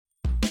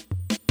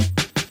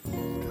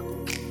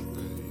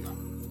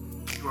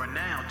are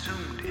now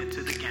tuned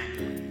into the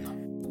game,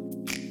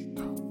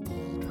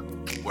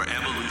 where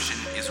evolution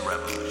is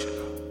revolution.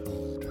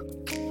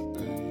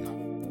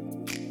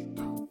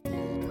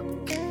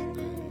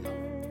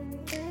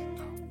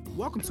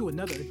 Welcome to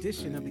another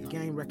edition of the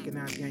Game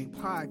Recognized Game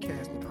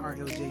podcast with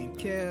RLJ and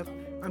Kev.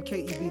 I'm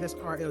KEV, that's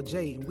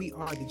RLJ, and we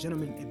are the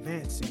gentlemen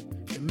advancing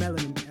the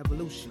melanin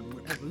evolution,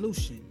 where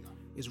evolution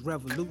is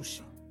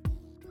revolution.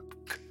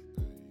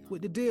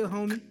 What the deal,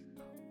 homie?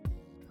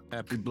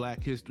 Happy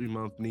Black History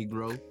Month,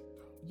 Negro.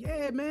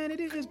 Yeah, man,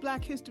 it is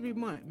Black History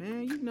Month,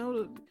 man. You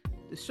know,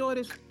 the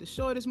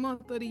shortest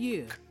month of the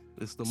year.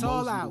 It's the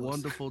most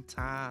wonderful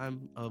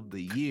time of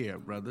the year,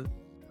 brother.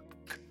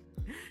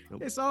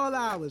 It's all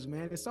ours,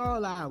 man. It's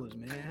all ours,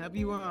 man. Have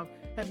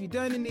you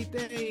done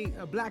anything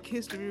Black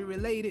History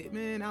related,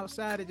 man,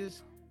 outside of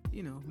just,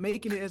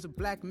 making it as a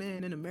black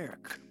man in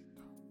America?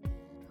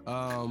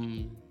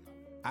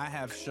 I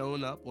have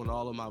shown up on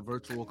all of my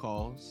virtual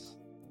calls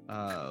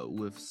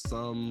with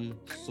some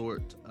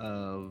sort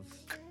of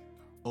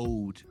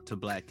ode to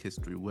Black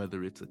history,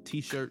 whether it's a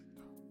t-shirt,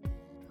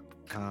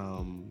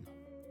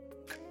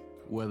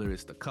 whether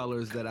it's the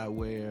colors that I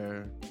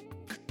wear.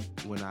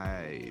 When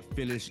I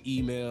finish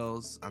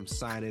emails, I'm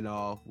signing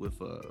off with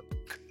a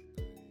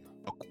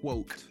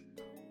quote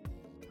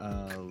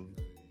of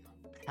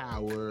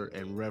power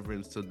and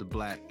reverence to the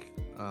Black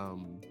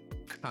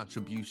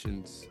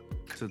contributions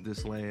to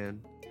this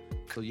land.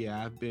 So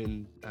yeah, I've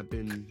been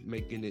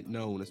making it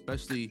known,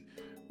 especially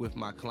with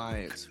my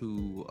clients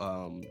who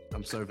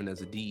I'm serving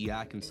as a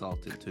DEI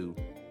consultant to.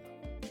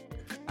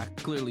 I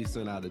clearly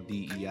sent out a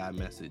DEI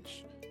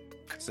message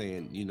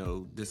saying,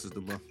 this is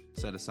the month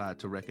set aside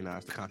to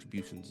recognize the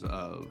contributions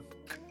of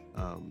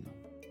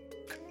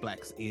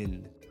Blacks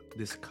in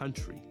this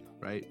country,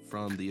 right?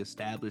 From the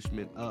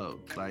establishment of,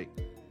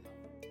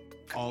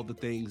 all the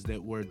things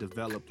that were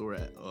developed or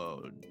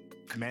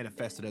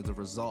manifested as a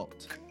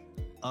result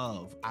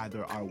of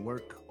either our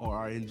work or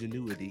our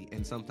ingenuity,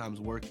 and sometimes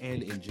work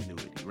and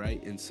ingenuity,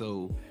 right? And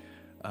so,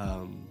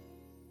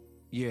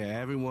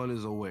 everyone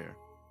is aware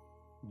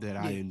that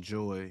I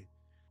enjoy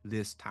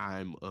this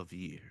time of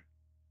year.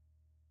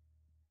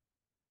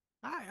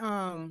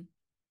 I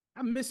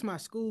missed my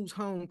school's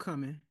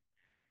homecoming.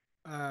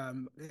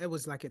 It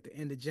was like at the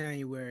end of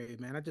January,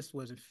 man. I just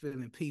wasn't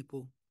feeling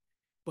people,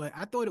 but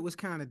I thought it was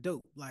kind of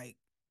dope. Like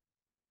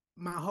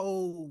my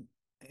whole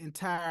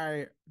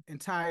entire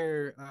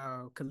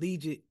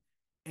collegiate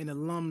and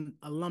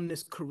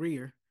alumnus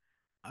career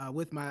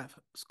with my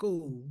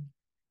school,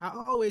 I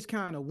always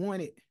kind of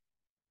wanted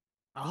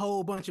a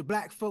whole bunch of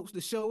Black folks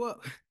to show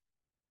up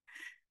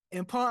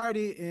and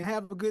party and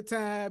have a good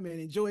time and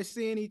enjoy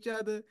seeing each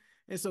other.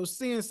 And so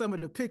seeing some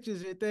of the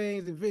pictures and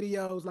things and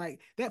videos,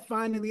 like that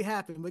finally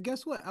happened. But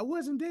guess what? I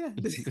wasn't there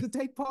to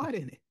take part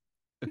in it.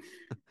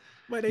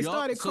 But they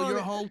started calling. So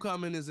your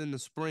homecoming is in the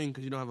spring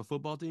because you don't have a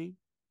football team?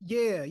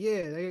 Yeah.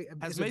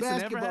 Has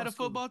Mason ever had a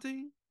football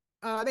team?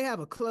 They have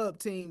a club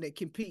team that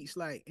competes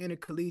like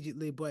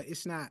intercollegiately, but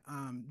it's not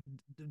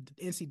the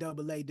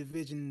NCAA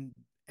Division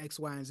X,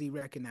 Y, and Z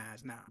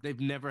recognized now. They've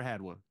never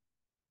had one.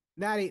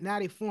 Not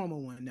a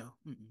formal one, no.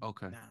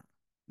 Okay.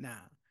 Nah.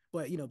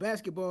 But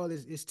basketball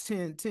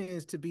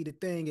tends to be the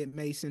thing at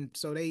Mason.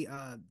 So they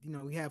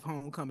we have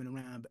homecoming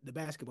around the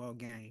basketball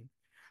game.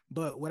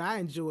 But what I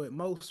enjoyed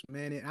most,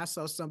 man, and I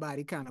saw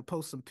somebody kind of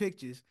post some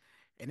pictures,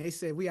 and they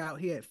said we out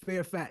here at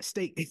Fairfax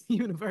State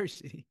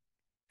University.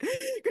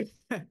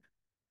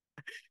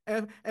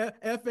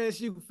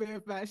 FSU,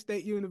 Fairfax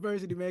State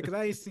University, man, because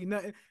I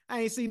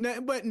ain't see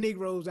nothing but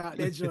Negroes out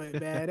there joint,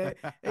 man.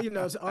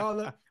 So all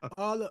the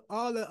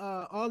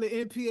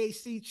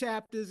NPHC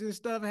chapters and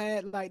stuff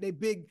had like they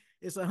big.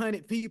 It's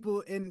 100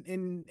 people in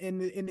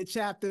the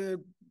chapter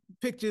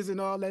pictures and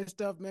all that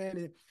stuff, man.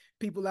 And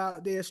people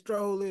out there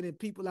strolling and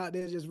people out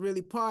there just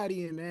really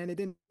partying, man. And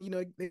then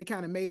they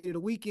kind of made it a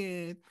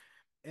weekend.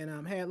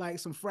 And had like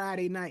some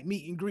Friday night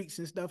meet and greets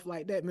and stuff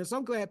like that, man. So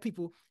I'm glad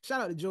people.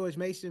 Shout out to George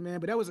Mason, man.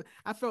 But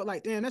I felt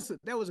like, damn,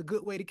 that was a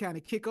good way to kind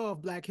of kick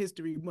off Black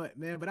History Month,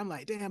 man. But I'm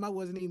like, damn, I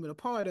wasn't even a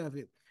part of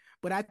it.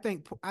 But I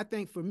think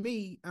for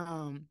me,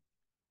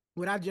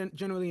 what I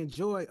generally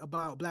enjoy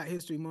about Black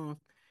History Month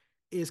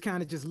is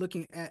kind of just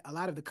looking at a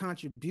lot of the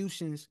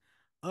contributions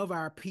of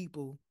our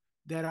people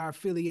that are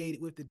affiliated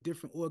with the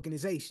different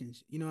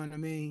organizations. You know what I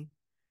mean?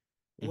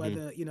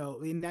 Whether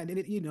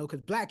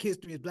because Black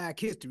history is Black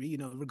history,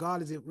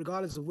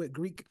 regardless of what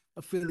Greek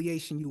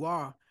affiliation you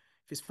are,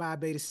 if it's Phi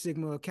Beta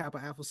Sigma or Kappa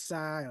Alpha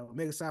Psi or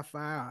Omega Psi Phi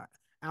or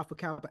Alpha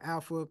Kappa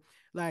Alpha,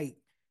 like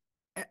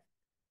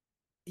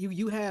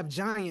you have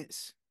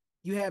giants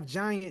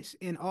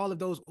in all of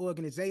those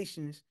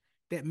organizations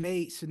that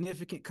made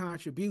significant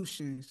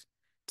contributions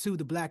to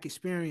the Black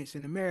experience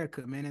in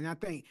America, man. And I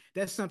think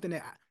that's something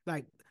that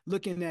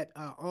looking at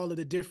all of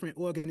the different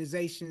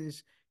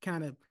organizations,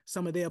 kind of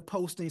some of their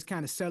postings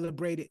kind of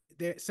celebrating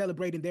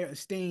their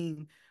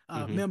esteemed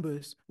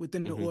members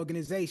within the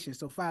organization.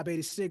 So Phi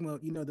Beta Sigma,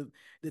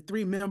 the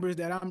three brothers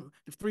that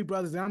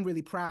I'm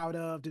really proud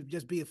of to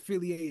just be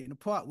affiliated and a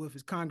part with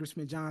is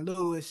Congressman John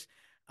Lewis,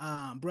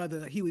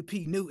 brother Huey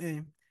P.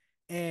 Newton,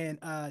 and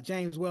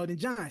James Weldon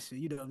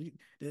Johnson,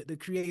 the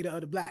creator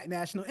of the Black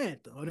National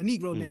Anthem or the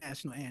Negro Mm.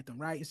 National Anthem,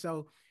 right?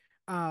 So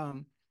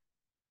um,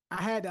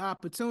 I had the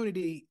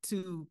opportunity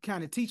to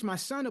kind of teach my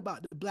son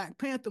about the Black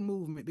Panther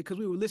movement because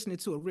we were listening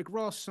to a Rick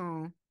Ross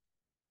song,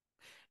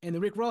 and the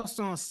Rick Ross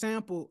song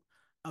sampled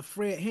a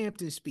Fred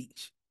Hampton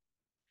speech.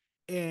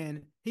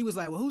 And he was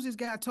like, "Well, who's this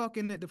guy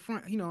talking at the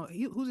front?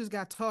 Who's this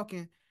guy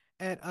talking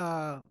at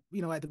at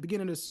the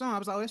beginning of the song?" I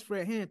was like, "Oh, that's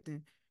Fred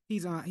Hampton. He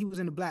was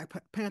in the Black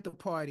Panther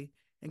Party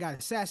and got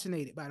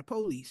assassinated by the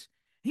police."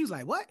 He was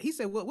like, "What?" He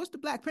said, "Well, what's the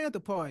Black Panther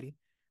Party?"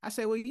 I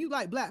said, "Well, you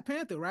like Black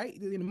Panther, right?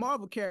 In the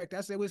Marvel character."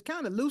 I said, "Well, it's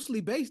kind of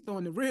loosely based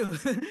on the real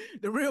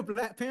the real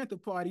Black Panther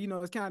Party.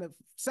 It's kind of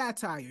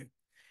satire."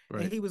 And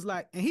Right. he was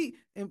like, he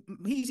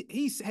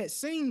had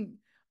seen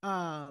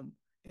um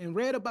and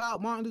read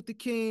about Martin Luther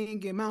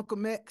King and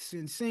Malcolm X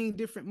and seen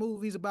different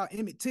movies about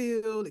Emmett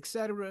Till,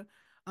 etc.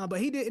 But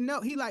he didn't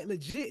know, he like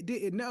legit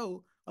didn't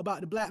know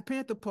about the Black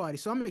Panther Party.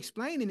 So I'm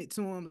explaining it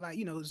to him, like,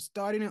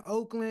 started in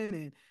Oakland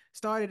and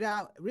started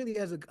out really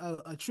as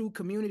a true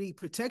community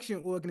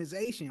protection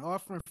organization,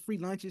 offering free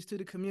lunches to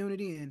the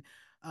community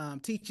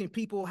and teaching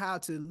people how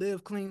to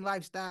live clean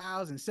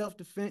lifestyles and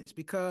self-defense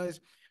because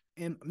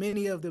in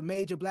many of the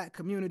major Black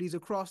communities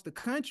across the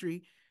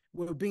country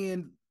were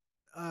being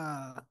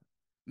uh,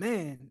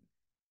 man,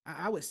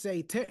 I would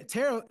say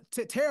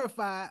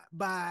terrified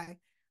by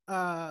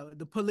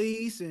the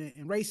police and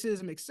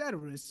racism,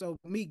 etc. So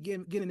me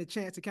getting a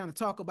chance to kind of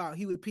talk about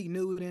Huey P.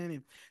 Newton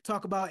and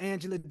talk about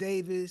Angela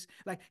Davis,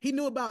 like he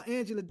knew about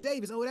Angela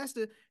Davis. Oh, that's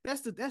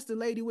the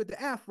lady with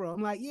the afro.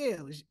 I'm like, yeah,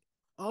 it was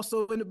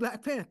also in the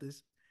Black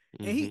Panthers.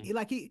 And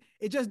Mm-hmm.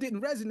 it just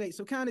didn't resonate.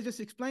 So kind of just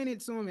explaining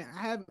it to him. And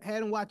I haven't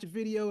had him watch a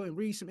video and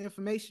read some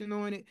information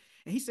on it.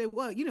 And he said,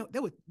 well,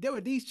 there were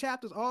these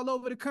chapters all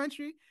over the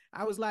country.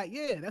 I was like,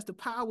 yeah, that's the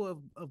power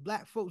of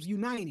Black folks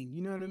uniting,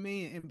 you know what I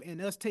mean?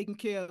 And us taking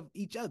care of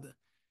each other,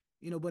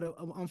 but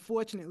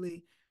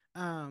unfortunately,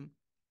 um,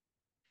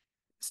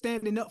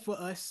 standing up for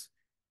us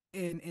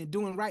and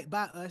doing right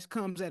by us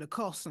comes at a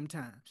cost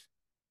sometimes,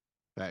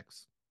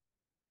 Facts.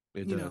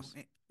 It you know. does.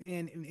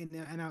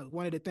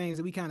 One of the things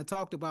that we kind of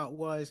talked about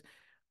was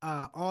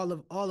all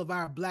of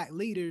our Black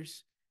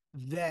leaders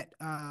that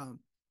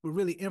were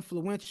really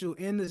influential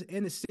in the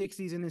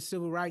 60s and the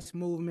civil rights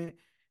movement.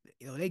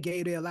 They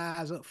gave their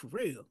lives up for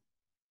real.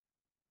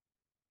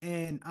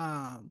 And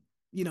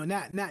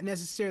not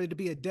necessarily to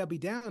be a Debbie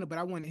Downer, but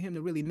I wanted him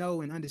to really know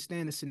and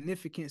understand the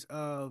significance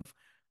of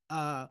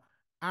uh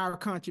our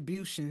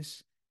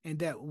contributions and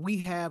that we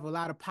have a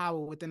lot of power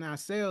within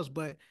ourselves,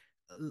 but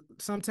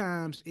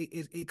sometimes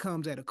it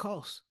comes at a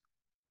cost,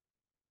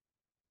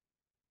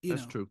 you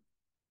That's know. true.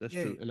 That's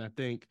Yeah. true. And I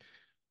think,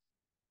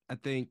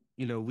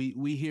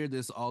 we hear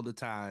this all the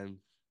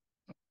time.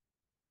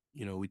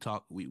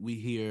 We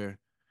hear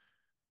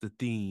the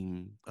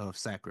theme of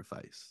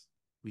sacrifice.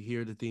 We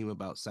hear the theme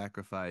about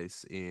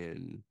sacrifice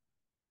in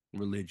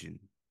religion,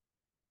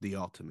 the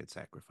ultimate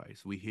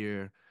sacrifice. We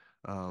hear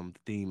the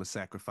theme of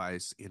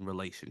sacrifice in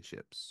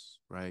relationships,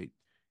 right?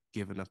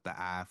 Giving up the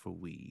I for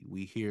we.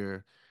 We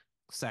hear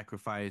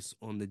sacrifice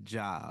on the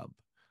job,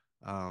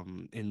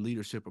 in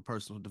leadership or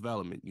personal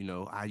development.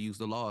 I use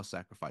the law of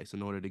sacrifice.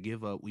 In order to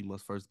give up, we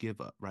must first give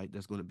up, right?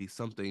 There's going to be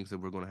some things that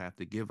we're going to have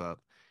to give up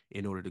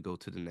in order to go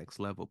to the next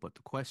level. But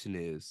the question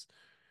is,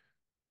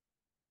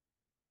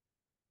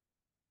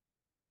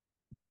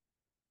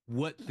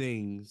 what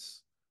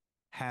things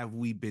have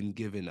we been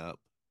giving up?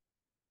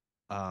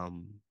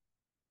 Um,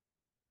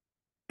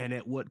 and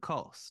at what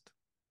cost?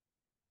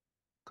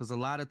 Because a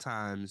lot of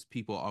times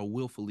people are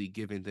willfully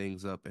giving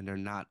things up and they're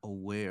not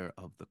aware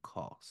of the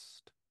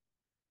cost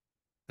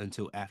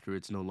until after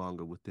it's no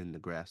longer within the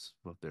grasp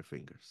of their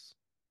fingers.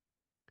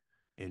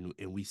 And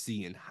we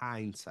see in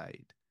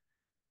hindsight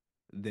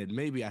that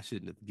maybe I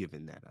shouldn't have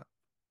given that up.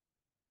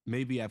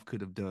 Maybe I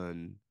could have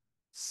done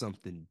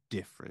something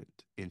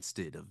different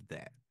instead of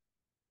that.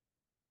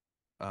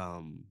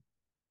 Um,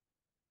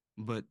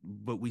 but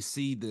we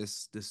see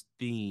this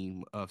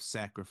theme of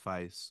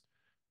sacrifice,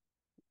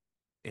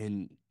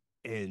 and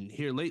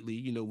here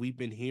lately, we've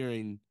been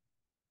hearing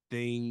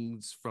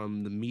things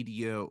from the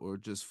media or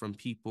just from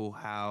people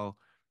how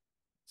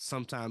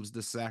sometimes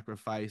the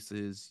sacrifice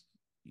is,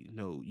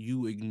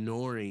 you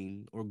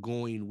ignoring or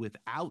going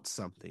without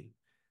something,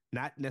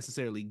 not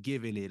necessarily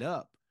giving it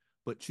up,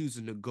 but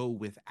choosing to go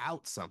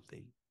without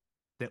something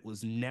that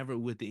was never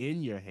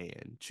within your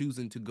hand,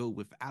 choosing to go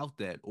without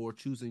that or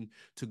choosing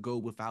to go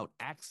without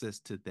access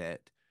to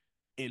that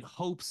in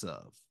hopes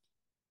of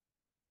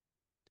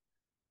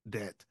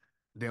that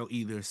they'll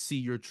either see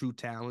your true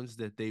talents,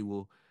 that they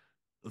will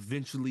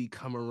eventually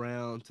come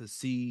around to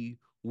see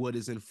what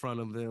is in front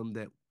of them,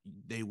 that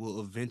they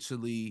will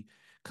eventually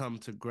come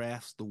to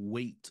grasp the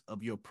weight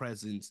of your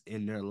presence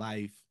in their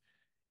life.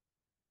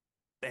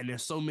 And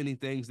there's so many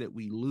things that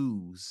we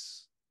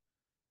lose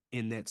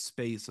in that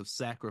space of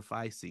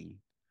sacrificing,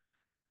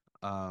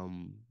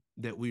 um,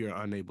 that we are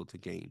unable to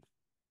gain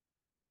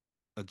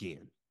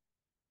again.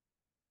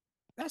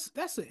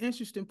 That's an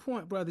interesting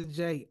point, brother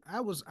Jay.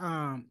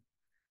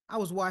 I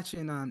was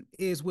watching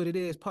Is What It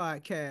Is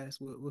podcast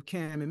with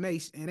Cam and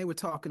Mace, and they were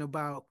talking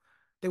about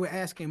they were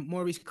asking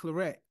Maurice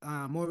Claret.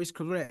 Maurice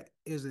Claret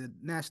is a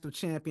national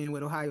champion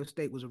with Ohio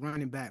State, was a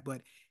running back,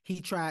 but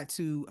he tried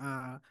to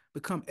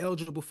become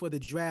eligible for the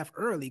draft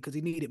early because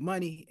he needed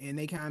money, and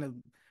they kind of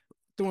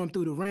threw him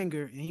through the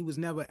ringer, and he was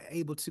never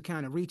able to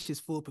kind of reach his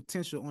full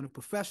potential on a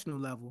professional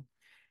level.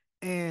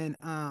 And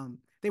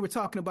they were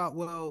talking about,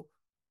 well,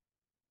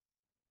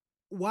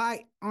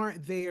 why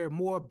aren't there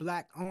more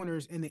black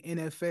owners in the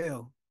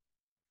NFL?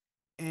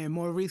 And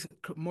Maurice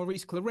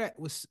Claret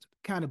was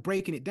kind of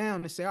breaking it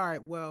down to say, all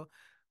right, well,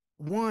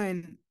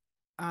 one,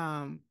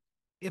 um,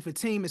 if a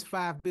team is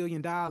 $5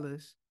 billion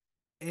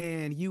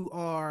and you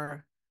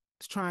are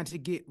trying to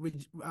get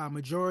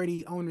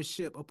majority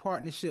ownership or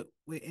partnership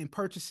in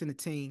purchasing a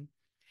team,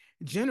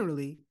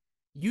 generally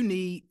you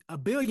need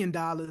 $1 billion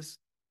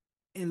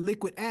in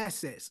liquid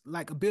assets,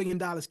 like $1 billion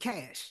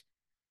cash.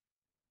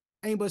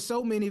 Ain't but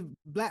so many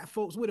black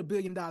folks with $1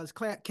 billion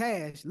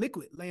cash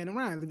liquid laying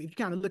around. If you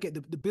kind of look at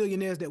the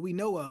billionaires that we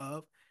know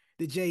of,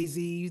 the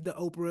Jay-Z's, the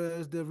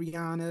Oprahs, the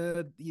Rihanna,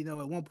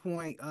 at one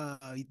point,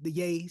 the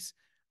Ye's,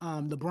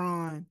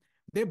 LeBron,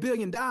 their $1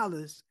 billion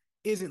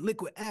isn't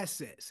liquid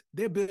assets.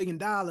 Their $1 billion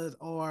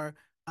are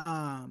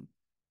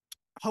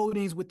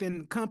holdings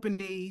within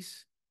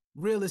companies,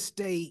 real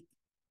estate,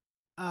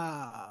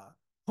 uh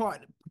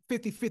part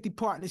 50-50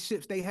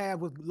 partnerships they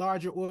have with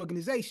larger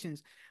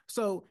organizations.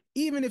 So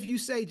even if you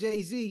say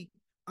Jay-Z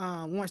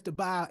wants to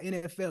buy an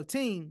NFL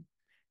team,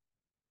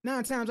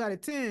 9 times out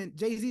of 10,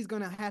 Jay-Z is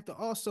going to have to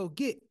also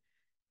get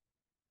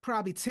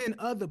probably 10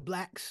 other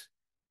blacks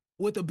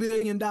with $1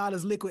 billion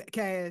liquid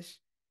cash,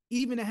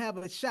 even to have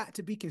a shot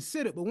to be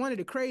considered. But one of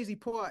the crazy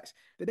parts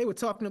that they were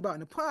talking about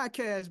in the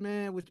podcast,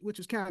 man, which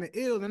was kind of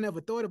ill, I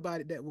never thought about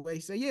it that way.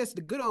 He said, yeah, it's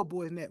the Good Old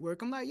Boys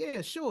Network. I'm like,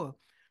 yeah, sure.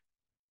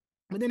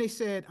 But then they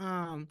said,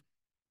 the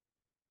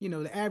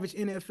average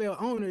NFL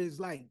owner is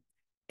like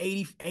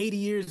 80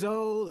 years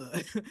old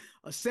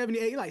or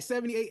 78, like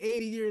 78,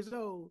 80 years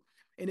old.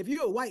 And if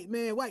you're a white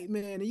man,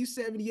 and you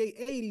 78,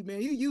 80,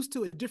 man, you're used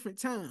to a different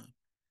time.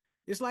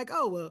 It's like,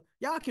 oh, well,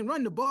 y'all can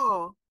run the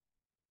ball,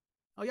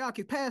 or y'all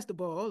can pass the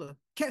ball or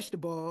catch the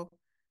ball.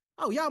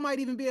 Oh, y'all might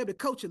even be able to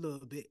coach a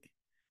little bit.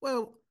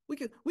 Well, we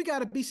got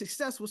to be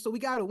successful, so we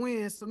got to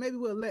win. So maybe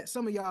we'll let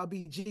some of y'all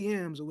be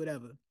GMs or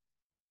whatever.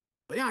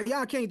 But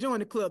y'all can't join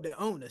the club that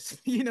own us.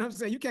 You know what I'm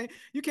saying?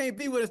 You can't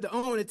be with us to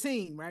own a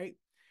team, right?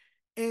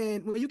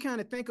 And when you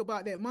kind of think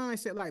about that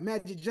mindset, like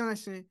Magic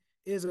Johnson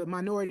is a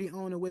minority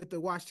owner with the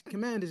Washington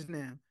Commanders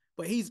now,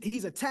 but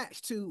he's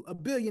attached to a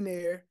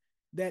billionaire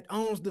that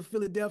owns the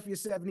Philadelphia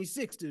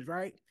 76ers,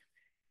 right?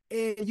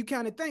 And you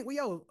kind of think, well,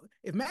 yo,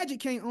 if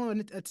Magic can't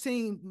own a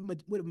team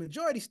with a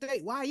majority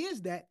stake, why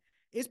is that?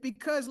 It's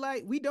because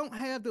like we don't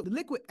have the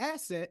liquid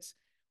assets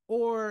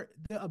or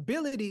the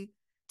ability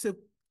to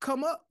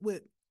come up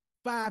with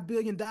 $5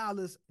 billion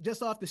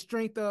just off the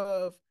strength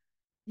of,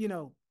 you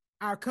know,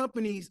 our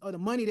companies or the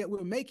money that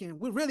we're making.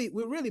 We're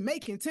really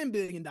making $10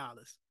 billion.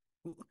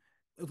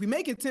 If we're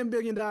making $10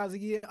 billion a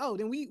year,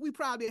 then we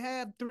probably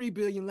have 3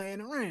 billion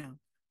laying around.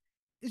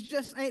 It's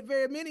just ain't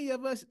very many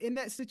of us in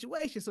that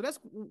situation. So that's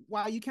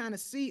why you kind of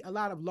see a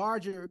lot of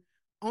larger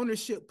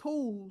ownership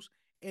pools,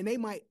 and they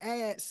might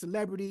add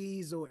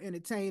celebrities or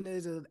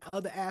entertainers or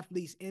other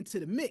athletes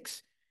into the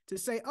mix to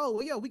say, oh,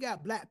 well, yo, we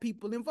got black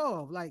people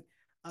involved. Like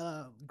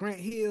Grant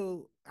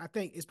Hill, I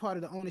think, is part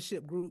of the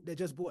ownership group that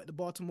just bought the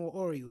Baltimore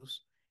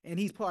Orioles. And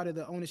he's part of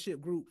the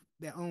ownership group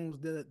that owns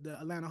the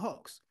Atlanta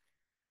Hawks.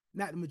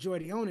 Not the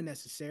majority owner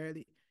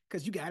necessarily,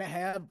 because you got to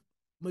have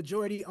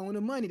majority owner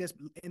money. That's,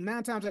 and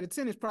 9 times out of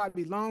 10 is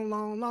probably long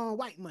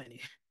white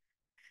money.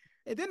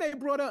 And then they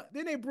brought up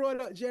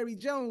Jerry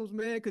Jones,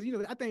 man, because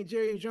I think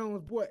Jerry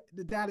Jones bought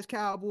the Dallas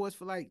Cowboys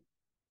for like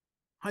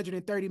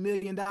 $130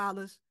 million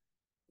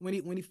when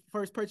he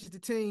first purchased the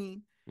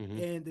team.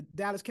 Mm-hmm. And the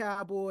Dallas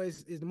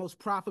Cowboys is the most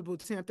profitable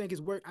team. I think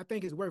it's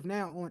worth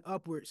now on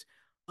upwards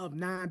of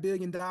 $9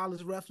 billion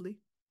roughly,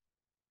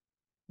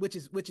 which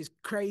is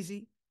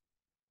crazy.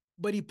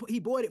 But he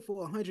bought it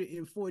for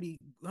 $140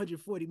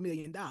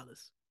 million.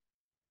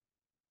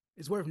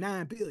 It's worth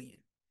 $9 billion.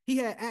 He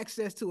had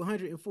access to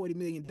 $140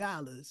 million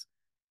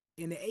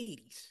in the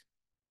 80s.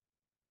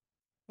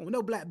 Well,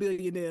 no black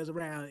billionaires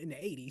around in the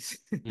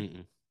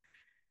 80s.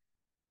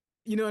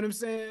 You know what I'm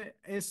saying?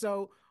 And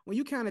so when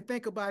you kind of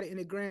think about it in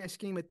the grand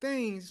scheme of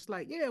things, it's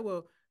like, yeah,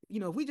 well,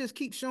 if we just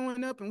keep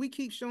showing up and we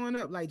keep showing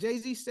up, like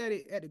Jay-Z said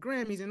it at the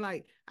Grammys, and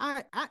like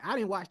I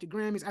didn't watch the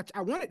Grammys.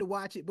 I wanted to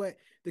watch it, but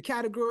the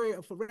category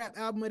for rap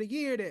album of the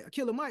year that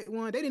Killer Mike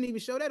won, they didn't even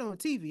show that on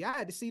TV. I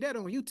had to see that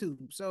on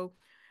YouTube. So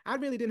I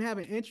really didn't have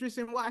an interest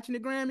in watching the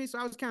Grammys. So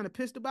I was kind of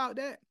pissed about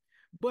that.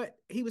 But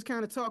he was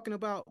kind of talking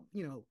about,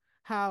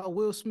 how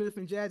Will Smith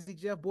and Jazzy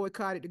Jeff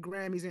boycotted the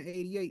Grammys in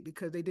 '88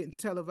 because they didn't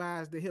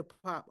televise the hip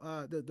hop,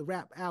 the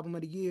rap album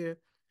of the year,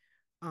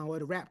 or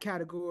the rap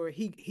category.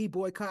 He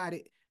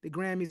boycotted the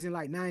Grammys in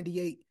like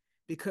 '98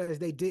 because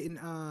they didn't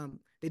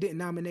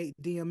nominate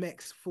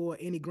DMX for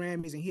any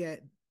Grammys, and he had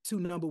 2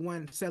 number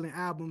 1 selling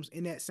albums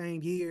in that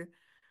same year.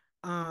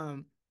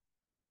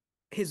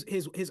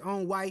 his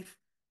own wife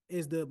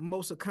is the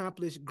most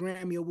accomplished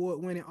Grammy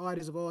award winning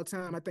artist of all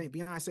time. I think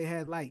Beyonce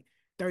had like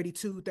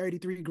 32,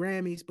 33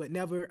 Grammys, but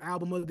never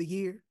album of the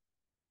year.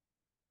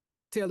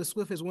 Taylor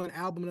Swift has won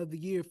album of the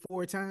year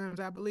 4 times,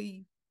 I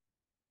believe.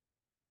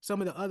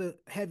 Some of the other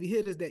heavy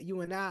hitters that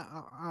you and I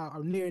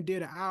are near and dear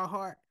to our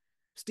heart.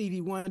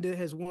 Stevie Wonder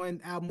has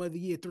won album of the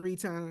year 3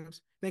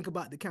 times. Think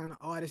about the kind of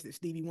artist that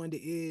Stevie Wonder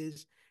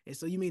is. And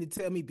so you mean to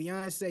tell me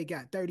Beyonce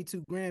got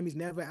 32 Grammys,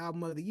 never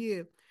album of the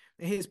year?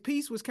 And his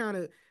piece was kind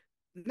of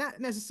not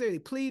necessarily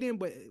pleading,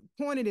 but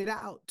pointed it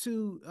out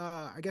to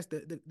I guess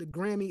the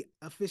Grammy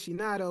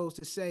aficionados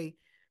to say,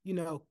 you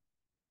know,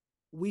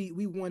 we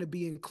want to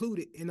be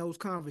included in those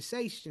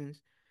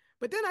conversations.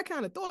 But then I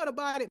kind of thought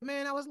about it,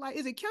 man. I was like,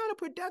 is it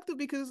counterproductive?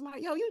 Because it's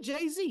like, yo, you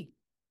Jay-Z,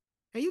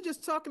 and you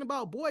just talking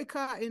about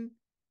boycotting,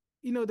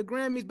 the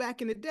Grammys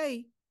back in the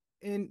day,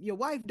 and your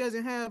wife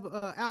doesn't have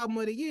album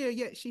of the year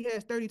yet she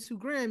has 32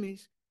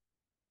 Grammys.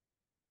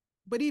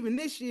 But even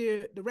this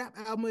year, the rap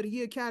album of the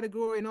year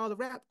category and all the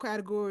rap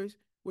categories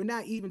were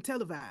not even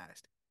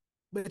televised.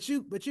 But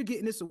you're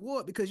getting this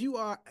award because you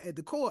are at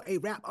the core a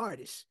rap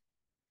artist.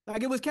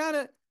 Like it was kind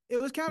of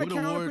What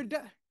award?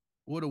 counterproductive.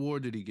 What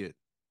award did he get?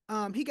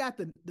 He got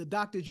the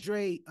Dr.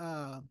 Dre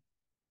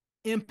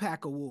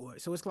Impact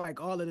Award. So it's like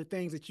all of the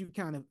things that you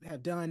kind of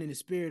have done in the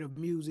spirit of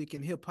music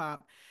and hip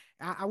hop.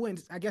 I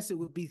wouldn't. I guess it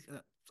would be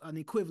an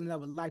equivalent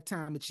of a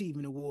lifetime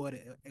achievement award,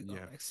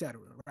 Yeah. et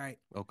cetera, right?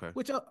 Okay.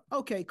 Which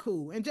okay,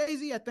 cool. And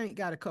Jay-Z, I think,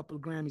 got a couple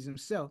of Grammys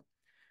himself.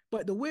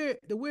 But the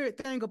weird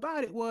thing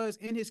about it was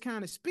in his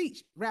kind of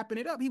speech, wrapping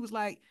it up, he was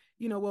like,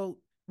 well,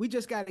 we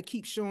just got to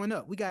keep showing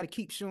up. We got to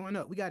keep showing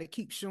up. We got to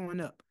keep showing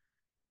up.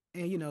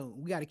 And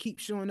we got to keep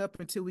showing up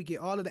until we get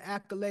all of the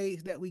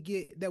accolades that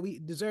we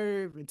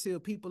deserve, until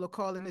people are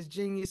calling us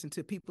genius,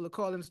 until people are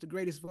calling us the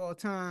greatest of all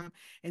time.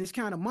 And it's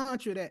kind of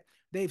mantra that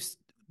they've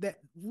that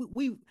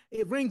we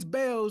it rings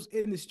bells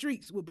in the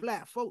streets with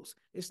black folks.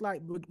 It's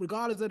like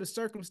regardless of the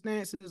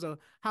circumstances or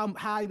how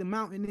high the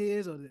mountain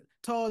is or the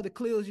tall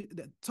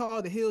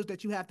the hills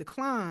that you have to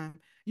climb,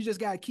 you just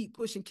got to keep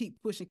pushing,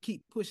 keep pushing,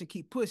 keep pushing,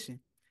 keep pushing.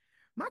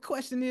 My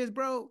question is,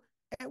 bro,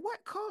 at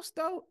what cost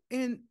though?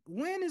 And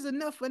when is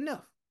enough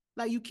enough?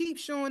 Like you keep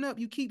showing up,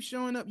 you keep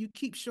showing up, you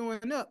keep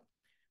showing up.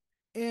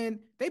 And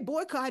they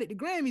boycotted the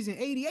Grammys in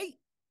 88,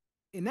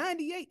 in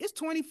 98. It's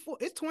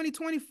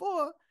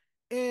 2024.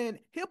 And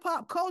hip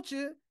hop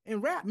culture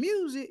and rap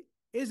music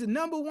is the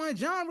number one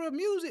genre of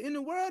music in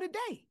the world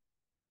today.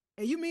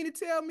 And you mean to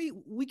tell me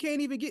we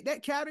can't even get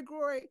that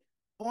category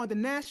on the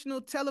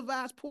national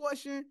televised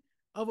portion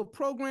of a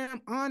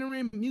program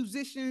honoring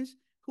musicians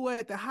who are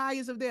at the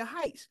highest of their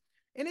heights?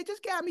 And it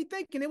just got me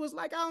thinking. It was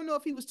like, I don't know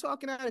if he was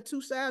talking out of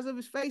two sides of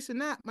his face or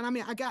not, but I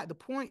mean, I got the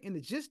point and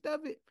the gist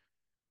of it.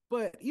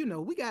 But,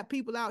 we got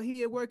people out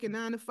here working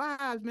 9 to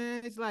 5s,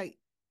 man. It's like,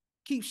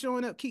 keep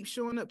showing up, keep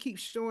showing up, keep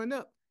showing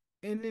up.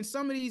 And in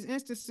some of these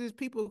instances,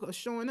 people are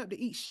showing up to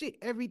eat shit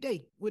every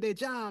day with their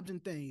jobs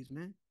and things,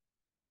 man.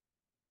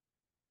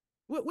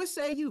 What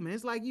say you, man?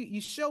 It's like you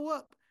show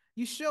up,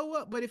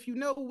 but if you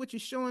know what you're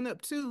showing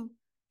up to,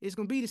 it's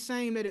gonna be the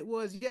same that it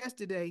was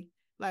yesterday.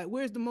 Like,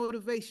 where's the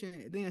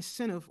motivation, the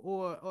incentive,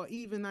 or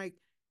even like,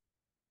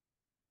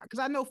 because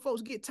I know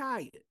folks get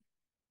tired.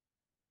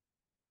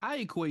 I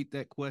equate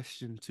that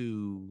question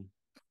to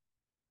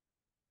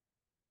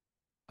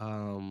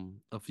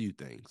a few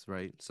things,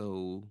 right?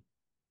 So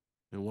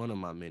in one of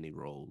my many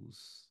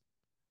roles,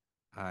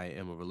 I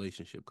am a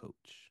relationship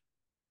coach.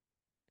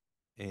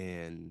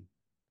 And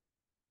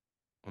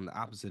on the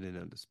opposite end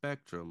of the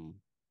spectrum,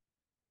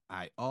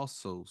 I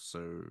also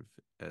serve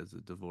as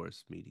a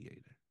divorce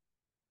mediator.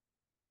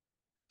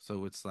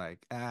 So it's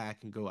like, I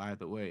can go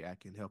either way. I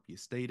can help you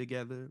stay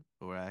together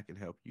or I can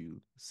help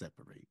you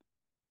separate.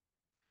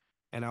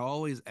 And I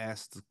always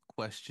ask the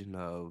question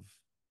of,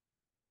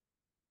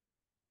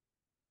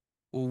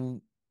 well,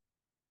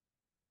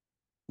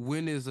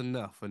 when is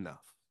enough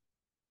enough?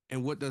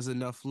 And what does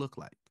enough look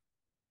like?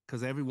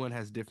 Because everyone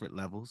has different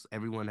levels,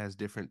 everyone has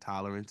different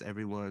tolerance,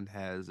 everyone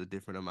has a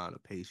different amount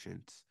of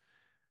patience.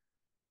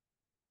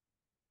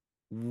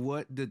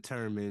 What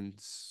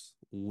determines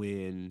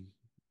when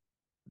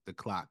the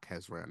clock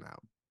has run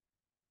out?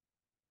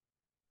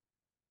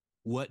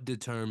 What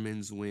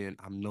determines when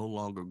I'm no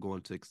longer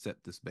going to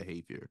accept this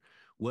behavior?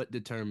 What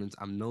determines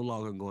I'm no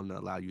longer going to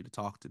allow you to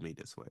talk to me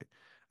this way?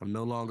 I'm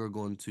no longer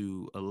going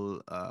to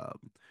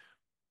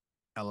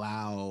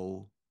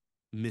allow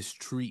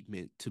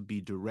mistreatment to be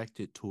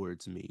directed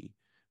towards me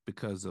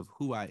because of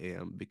who I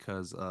am,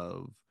 because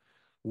of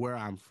where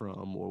I'm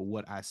from or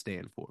what I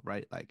stand for,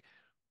 right? Like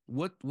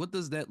what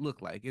does that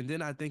look like? And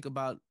then I think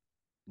about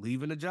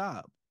leaving a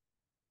job.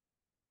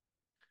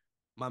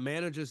 My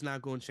manager's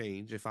not going to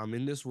change if I'm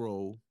in this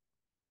role.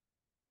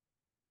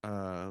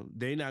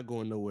 They're not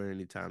going nowhere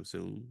anytime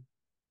soon.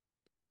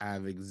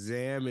 I've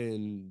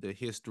examined the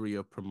history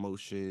of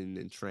promotion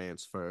and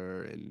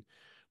transfer, and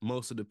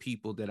most of the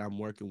people that I'm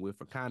working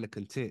with are kind of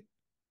content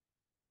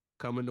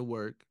coming to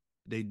work.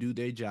 They do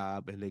their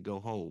job and they go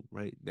home,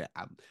 right?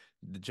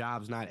 The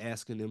job's not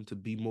asking them to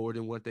be more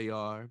than what they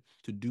are,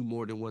 to do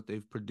more than what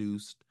they've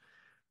produced,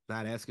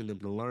 not asking them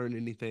to learn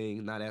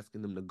anything, not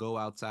asking them to go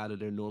outside of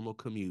their normal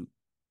commute.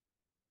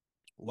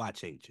 Why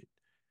change it?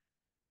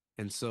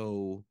 And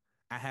so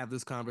I have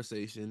this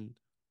conversation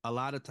a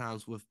lot of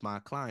times with my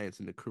clients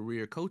in the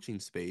career coaching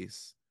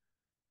space.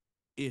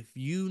 If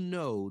you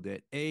know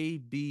that A,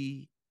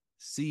 B,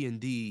 C, and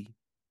D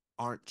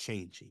aren't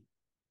changing,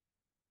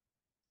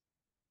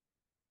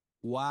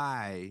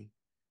 why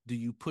do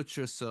you put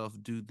yourself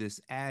through this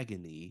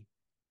agony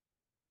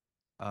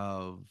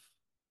of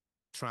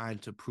trying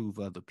to prove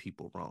other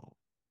people wrong?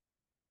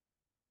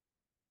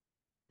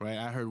 Right?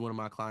 I heard one of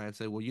my clients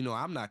say, well,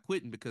 I'm not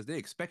quitting because they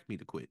expect me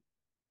to quit.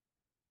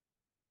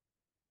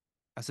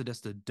 I said, that's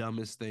the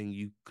dumbest thing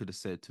you could have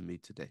said to me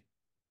today.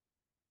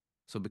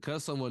 So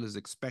because someone is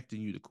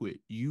expecting you to quit,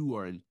 you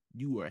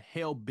are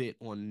hell bent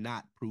on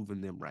not proving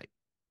them right.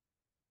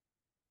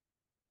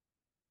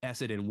 I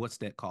said, and what's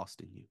that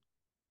costing you?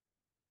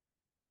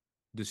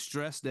 The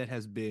stress that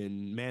has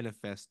been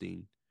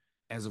manifesting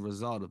as a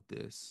result of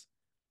this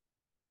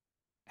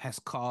has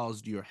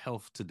caused your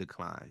health to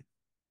decline.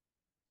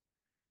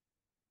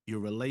 Your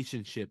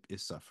relationship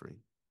is suffering.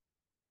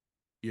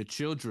 Your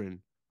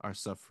children are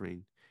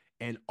suffering,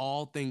 and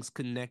all things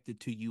connected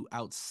to you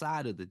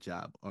outside of the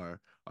job are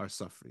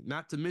suffering.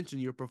 Not to mention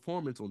your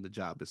performance on the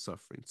job is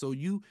suffering. So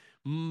you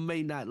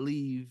may not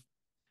leave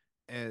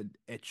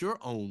at your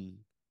own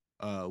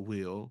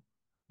will,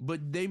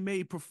 but they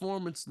may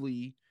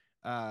performancely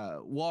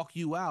walk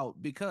you out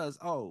because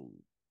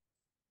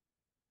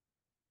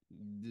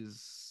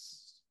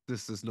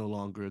this is no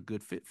longer a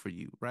good fit for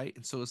you, right?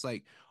 And so it's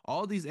like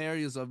all these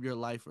areas of your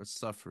life are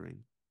suffering,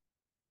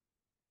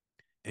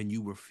 and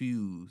you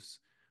refuse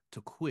to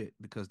quit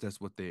because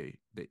that's what they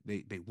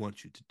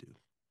want you to do.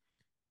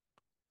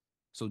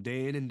 So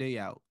day in and day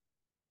out,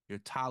 you're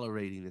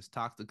tolerating this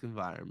toxic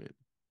environment,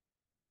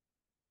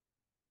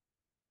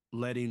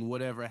 letting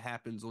whatever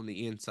happens on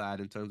the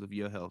inside in terms of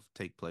your health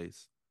take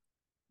place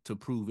to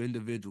prove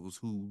individuals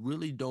who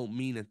really don't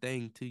mean a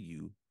thing to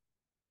you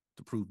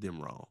to prove them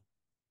wrong.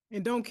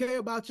 And don't care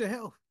about your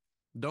health.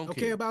 Don't Don't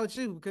care care. about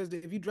you, because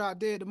if you drop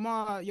dead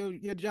tomorrow,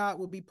 your job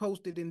will be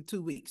posted in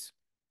 2 weeks.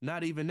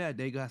 Not even that.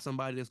 They got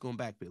somebody that's going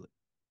to backfill it,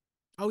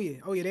 Oh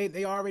yeah,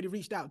 they already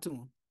reached out to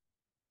him.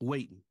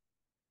 waiting.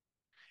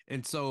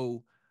 And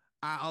so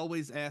I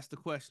always ask the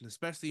question,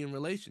 especially in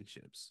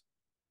relationships.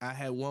 I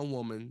had one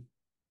woman,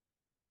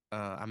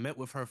 I met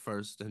with her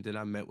first, and then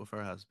I met with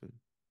her husband.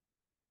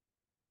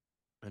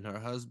 And her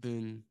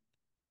husband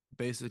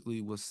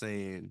basically was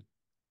saying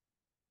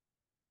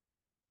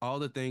all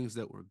the things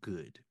that were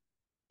good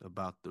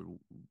about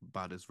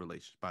his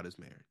relation, about his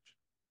marriage.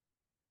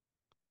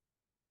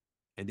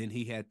 And then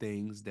he had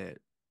things that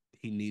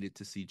he needed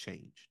to see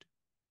changed.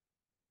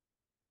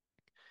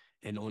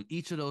 And on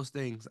each of those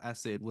things, I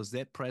said, was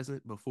that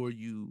present before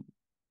you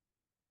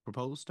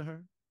proposed to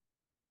her?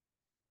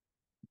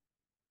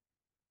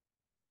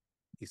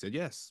 He said,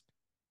 yes.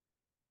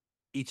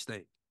 Each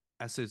thing.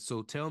 I said,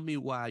 so tell me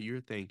why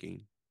you're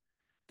thinking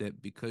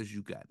that because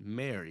you got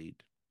married,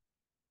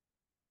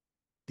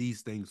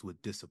 these things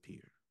would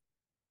disappear.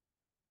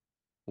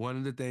 One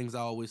of the things I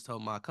always tell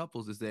my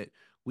couples is that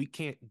we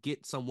can't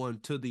get someone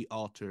to the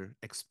altar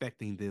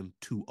expecting them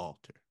to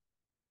alter.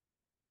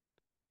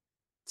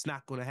 It's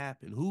not going to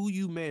happen. Who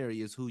you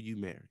marry is who you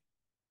marry.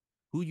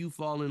 Who you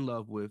fall in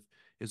love with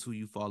is who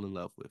you fall in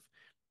love with.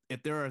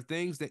 If there are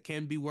things that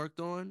can be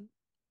worked on,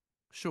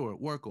 sure,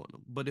 work on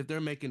them. But if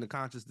they're making a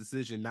conscious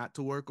decision not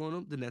to work on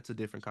them, then that's a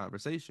different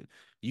conversation.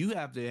 You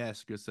have to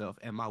ask yourself,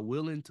 am I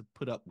willing to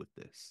put up with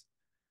this?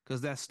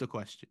 Because that's the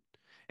question.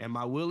 Am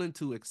I willing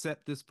to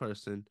accept this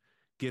person,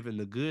 given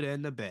the good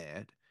and the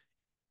bad,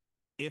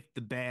 if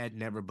the bad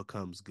never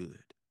becomes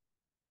good?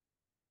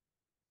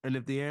 And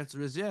if the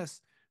answer is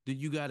yes, then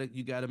you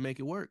gotta make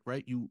it work,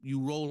 right? You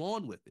roll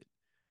on with it.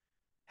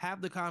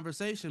 Have the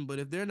conversation, but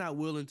if they're not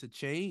willing to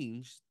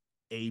change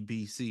A,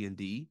 B, C, and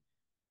D,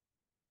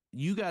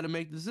 you got to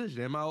make the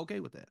decision. Am I okay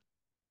with that?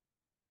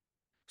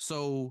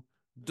 So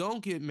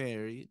don't get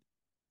married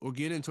or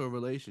get into a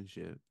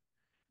relationship,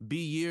 be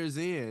years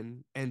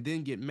in, and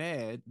then get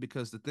mad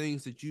because the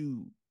things that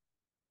you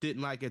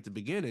didn't like at the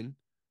beginning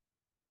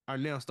are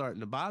now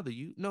starting to bother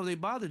you. No, they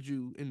bothered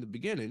you in the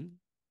beginning.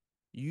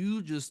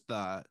 You just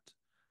thought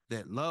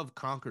that love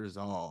conquers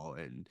all,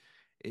 and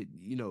it,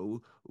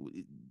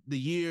 the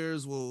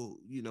years will,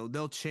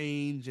 they'll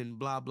change and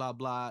blah, blah,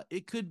 blah.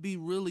 It could be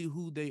really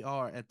who they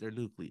are at their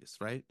nucleus,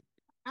 right?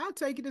 I'll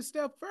take it a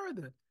step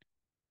further.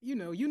 You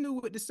knew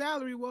what the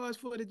salary was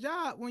for the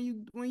job when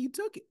you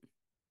took it.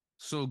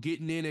 So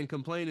getting in and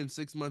complaining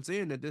 6 months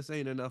in that this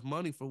ain't enough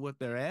money for what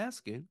they're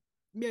asking,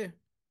 Yeah,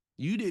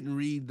 you didn't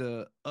read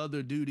the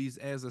other duties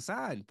as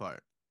assigned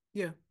part.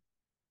 yeah.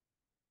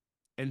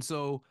 And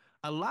so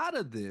a lot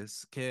of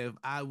this, Kev,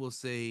 I will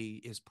say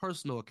is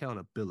personal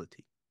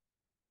accountability.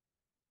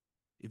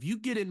 If you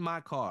get in my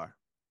car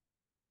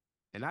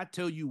and I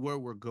tell you where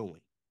we're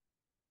going,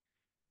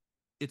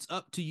 it's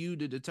up to you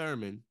to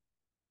determine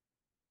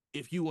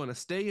if you want to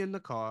stay in the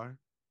car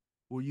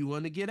or you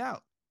want to get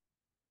out.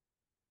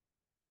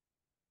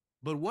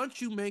 But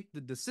once you make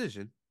the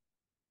decision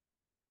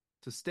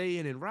to stay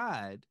in and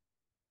ride,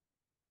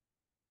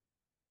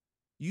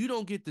 you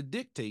don't get to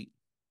dictate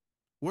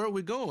where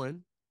we're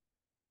going,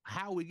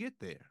 how we get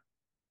there,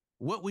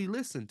 what we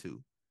listen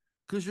to,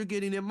 because you're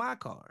getting in my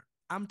car.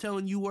 I'm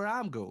telling you where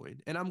I'm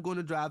going, and I'm going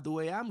to drive the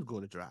way I'm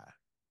going to drive.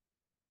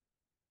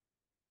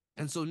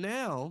 And so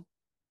now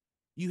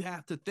you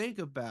have to think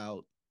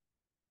about,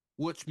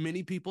 which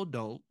many people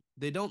don't,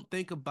 they don't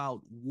think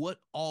about what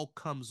all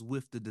comes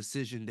with the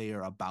decision they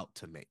are about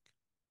to make.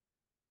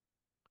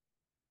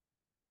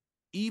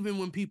 Even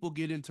when people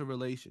get into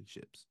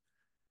relationships,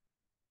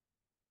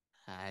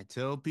 I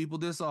tell people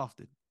this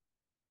often.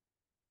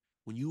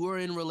 When you are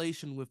in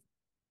relation with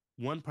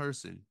one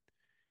person,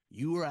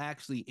 you are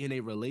actually in a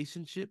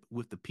relationship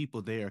with the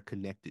people they are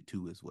connected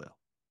to as well.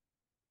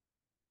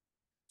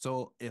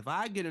 So if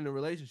I get in a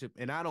relationship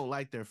and I don't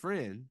like their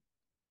friend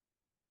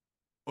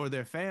or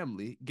their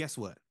family, guess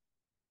what?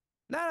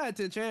 9 out of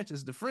 10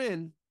 chances the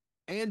friend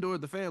and or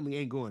the family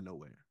ain't going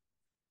nowhere.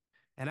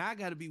 And I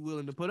got to be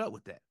willing to put up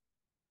with that.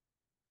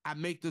 I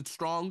make the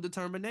strong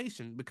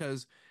determination,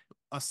 because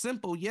a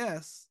simple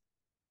yes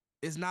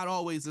is not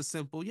always a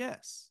simple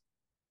yes.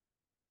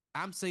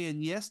 I'm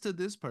saying yes to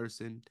this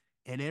person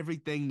and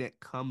everything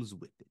that comes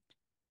with it.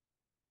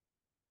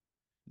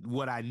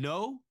 What I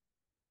know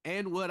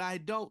and what I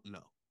don't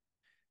know.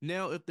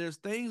 Now, if there's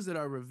things that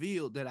are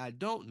revealed that I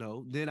don't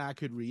know, then I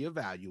could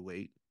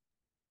reevaluate.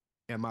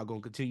 Am I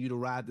going to continue to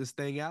ride this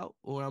thing out,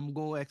 or I'm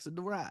going to exit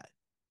the ride?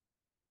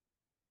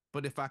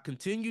 But if I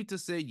continue to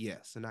say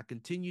yes and I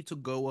continue to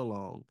go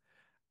along,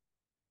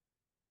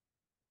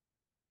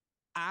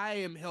 I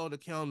am held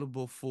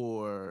accountable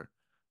for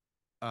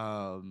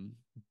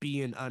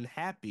being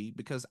unhappy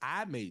because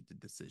I made the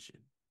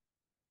decision.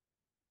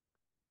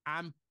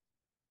 I'm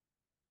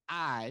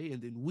I,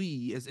 and then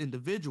we as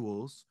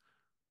individuals,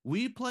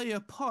 we play a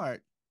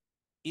part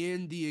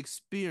in the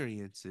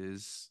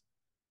experiences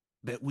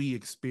that we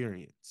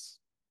experience.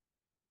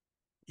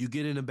 You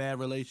get in a bad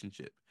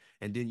relationship,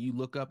 and then you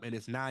look up and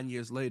it's 9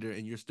 years later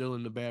and you're still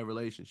in a bad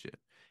relationship.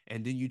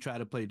 And then you try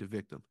to play the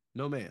victim.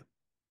 No, ma'am.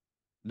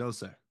 No,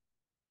 sir.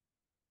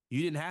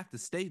 You didn't have to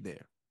stay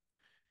there.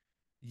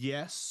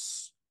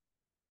 Yes,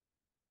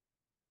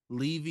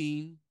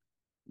 leaving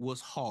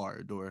was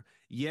hard, or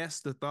yes,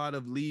 the thought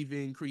of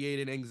leaving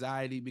created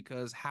anxiety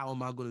because how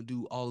am I going to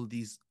do all of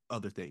these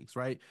other things,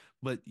 right?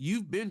 But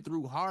you've been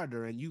through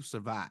harder and you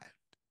survived.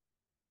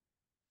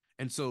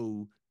 And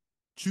so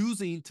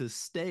choosing to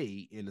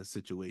stay in a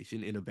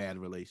situation, in a bad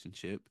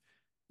relationship,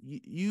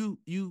 you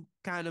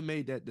kind of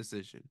made that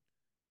decision.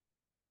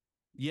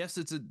 Yes,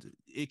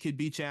 it could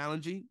be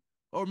challenging,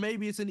 or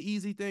maybe it's an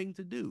easy thing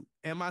to do.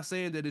 Am I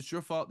saying that it's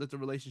your fault that the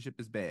relationship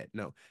is bad?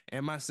 No.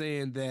 Am I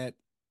saying that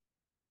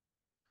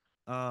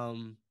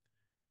um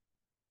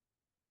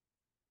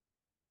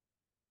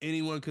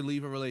anyone could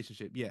leave a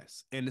relationship?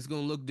 Yes. And it's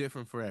going to look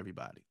different for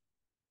everybody.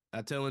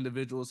 I tell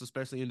individuals,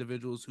 especially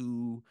individuals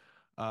who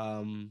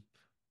um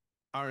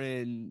are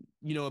in,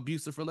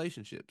 abusive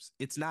relationships,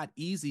 it's not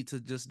easy to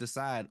just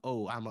decide,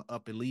 oh, I'm a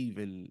up and leave,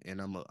 and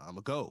I'm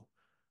a go.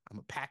 I'm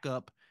a pack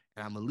up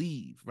and I'm a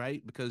leave,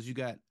 right? Because you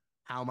got,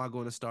 how am I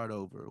going to start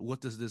over?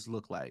 What does this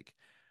look like?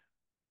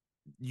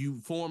 You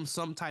form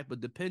some type of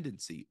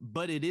dependency,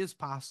 but it is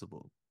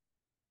possible.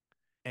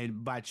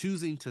 And by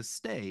choosing to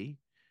stay,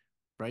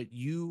 right,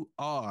 you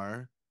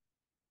are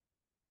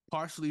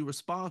partially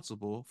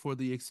responsible for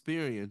the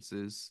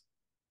experiences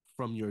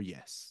from your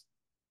yes.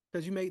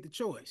 Because you made the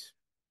choice.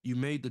 You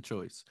made the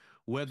choice.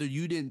 Whether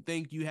you didn't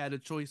think you had a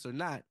choice or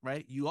not,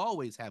 right? You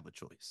always have a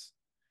choice.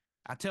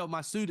 I tell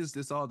my students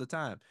this all the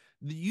time.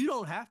 You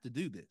don't have to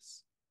do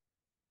this.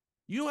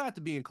 You don't have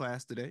to be in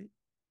class today.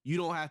 You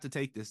don't have to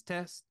take this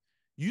test.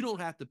 You don't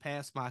have to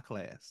pass my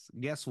class.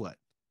 Guess what?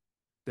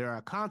 There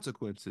are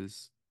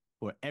consequences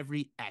for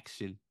every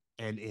action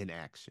and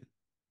inaction.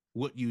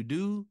 What you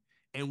do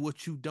and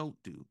what you don't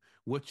do.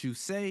 What you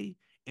say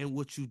and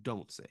what you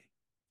don't say.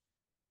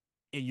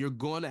 And you're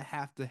going to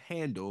have to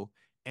handle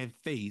and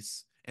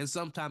face and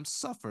sometimes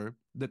suffer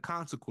the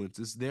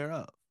consequences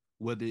thereof.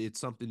 Whether it's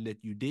something that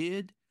you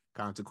did,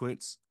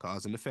 consequence,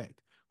 cause and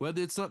effect.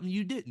 Whether it's something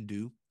you didn't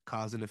do,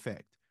 cause and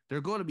effect. There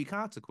are going to be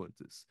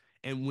consequences.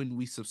 And when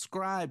we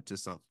subscribe to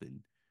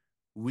something,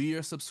 we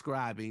are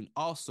subscribing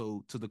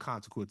also to the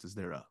consequences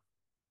thereof.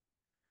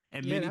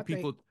 And Yeah, and many I think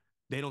people,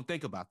 they don't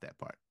think about that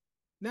part.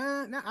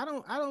 nah,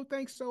 I don't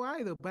think so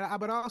either. But I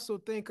also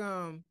think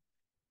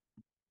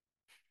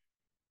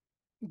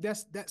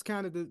that's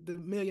kind of the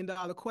 $1 million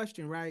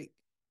question, right?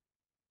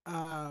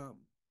 Um,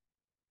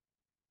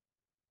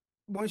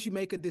 Once you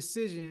make a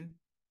decision,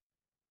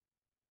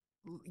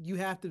 you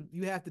have to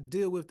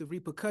deal with the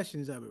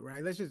repercussions of it,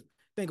 right? Let's just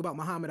think about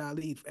Muhammad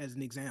Ali as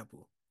an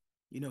example.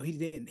 He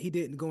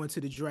didn't go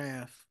into the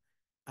draft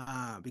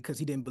because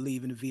he didn't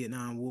believe in the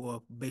Vietnam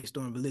War based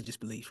on religious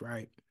beliefs,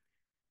 right?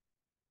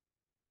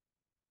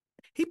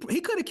 He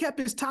could have kept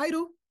his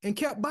title and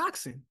kept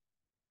boxing.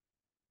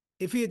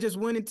 If he had just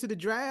went into the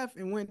draft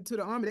and went to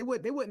the army, they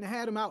wouldn't have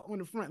had him out on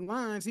the front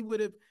lines. He would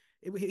have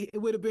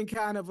it would have been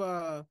kind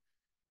of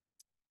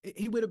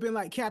he would have been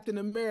like Captain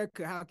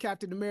America. How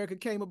Captain America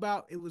came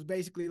about, it was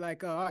basically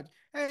like,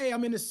 hey,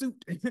 I'm in a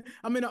suit,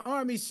 I'm in an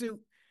army suit,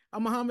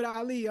 I'm Muhammad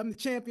Ali, I'm the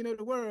champion of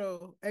the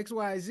world,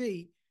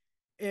 XYZ,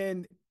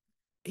 and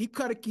he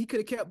could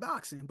have kept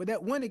boxing, but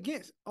that went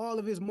against all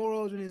of his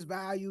morals and his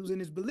values and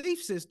his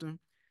belief system.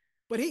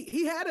 But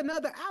he had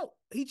another out.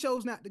 He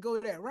chose not to go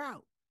that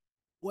route.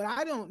 What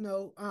I don't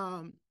know,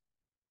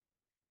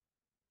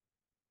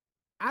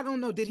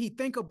 did he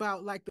think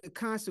about like the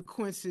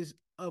consequences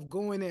of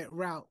going that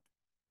route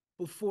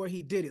before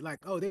he did it? Like,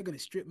 oh, they're gonna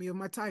strip me of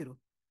my title.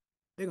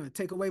 They're gonna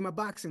take away my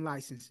boxing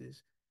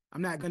licenses.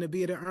 I'm not gonna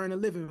be able to earn a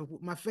living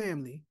with my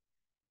family.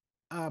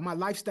 My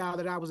lifestyle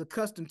that I was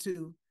accustomed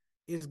to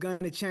is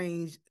gonna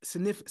change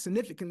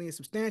significantly and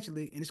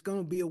substantially, and it's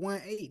gonna be a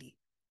 180.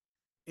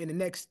 In the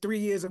next 3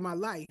 years of my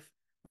life,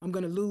 I'm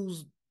gonna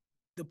lose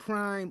the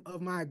prime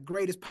of my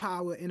greatest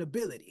power and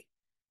ability.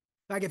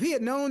 Like if he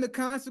had known the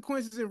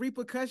consequences and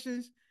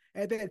repercussions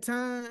at that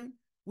time,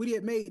 would he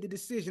have made the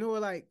decision? Or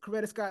like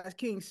Coretta Scott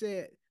King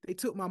said, they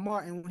took my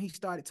Martin when he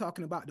started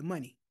talking about the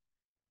money,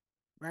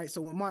 right?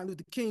 So when Martin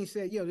Luther King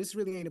said, yo, this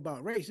really ain't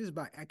about race, this is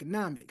about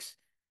economics.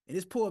 And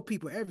there's poor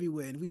people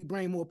everywhere. And if we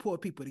bring more poor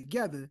people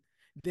together,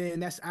 then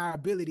that's our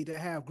ability to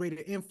have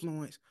greater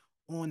influence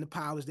on the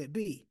powers that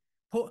be.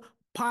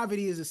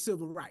 Poverty is a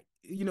civil right.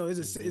 You know,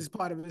 it's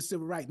part of the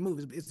civil rights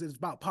movement. It's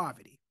about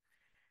poverty.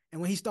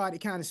 And when he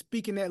started kind of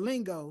speaking that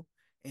lingo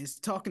and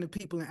talking to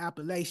people in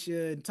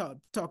Appalachia and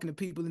talking to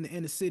people in the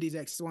inner cities,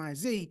 X, Y, and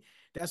Z,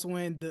 that's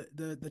when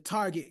the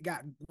target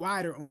got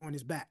wider on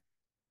his back,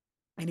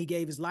 and he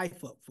gave his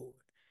life up for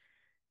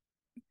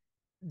it.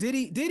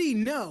 Did he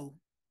know?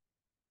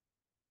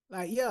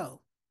 Like,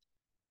 yo,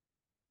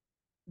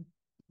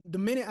 the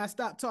minute I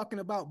stopped talking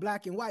about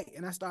black and white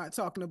and I started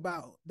talking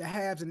about the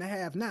haves and the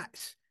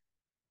have-nots,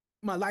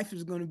 my life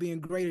is going to be in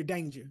greater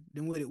danger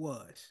than what it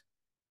was.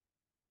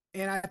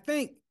 And I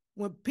think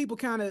when people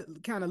kind of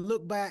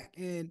look back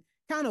and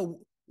kind of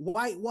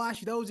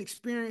whitewash those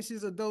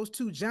experiences of those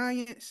two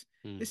giants,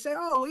 they say,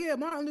 oh yeah,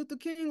 Martin Luther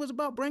King was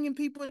about bringing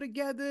people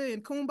together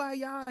and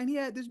kumbaya, and he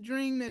had this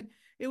dream that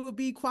it would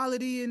be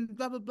equality and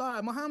blah blah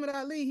blah. Muhammad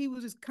Ali, he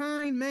was this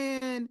kind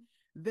man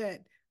that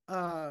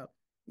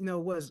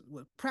was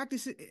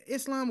practicing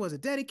Islam, was a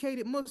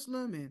dedicated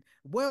Muslim and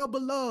well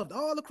beloved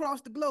all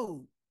across the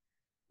globe.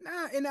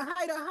 Now, in the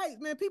height of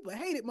heights, man, people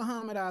hated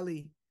Muhammad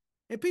Ali,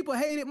 and people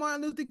hated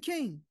Martin Luther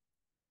King,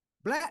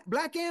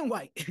 black and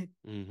white.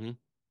 Mm-hmm.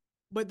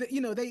 But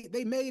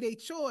they made a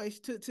choice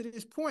to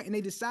this point, and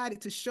they decided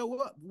to show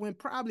up when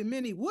probably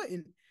many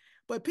wouldn't.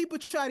 But people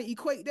try to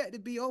equate that to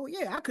be, oh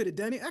yeah, I could have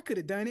done it. I could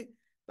have done it.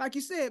 Like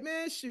you said,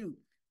 man, shoot,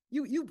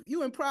 you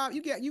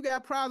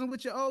got problems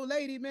with your old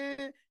lady,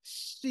 man.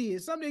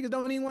 Shit, some niggas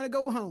don't even want to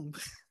go home.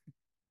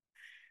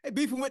 Hey,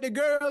 beefing with the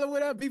girl or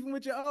whatever, beefing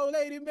with your old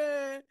lady,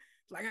 man.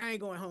 It's like, I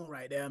ain't going home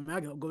right there, man. I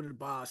gotta go to the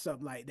bar or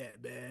something like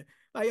that, man.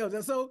 Like, yo,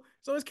 so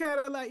it's kind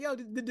of like, yo,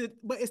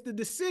 but it's the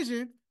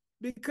decision,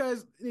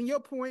 because in your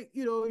point,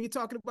 you're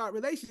talking about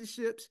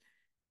relationships,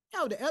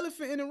 yo, the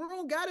elephant in the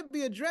room gotta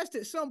be addressed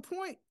at some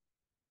point.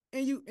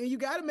 And you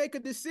gotta make a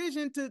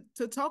decision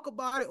to talk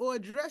about it or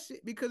address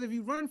it, because if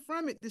you run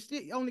from it, this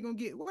shit only gonna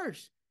get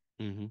worse.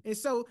 Mm-hmm. And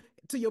so,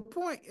 to your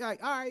point,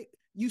 like, all right,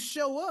 you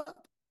show up,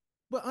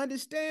 but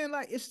understand,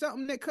 like, it's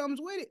something that comes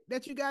with it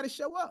that you got to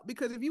show up.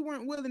 Because if you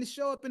weren't willing to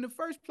show up in the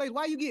first place,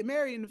 why you get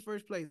married in the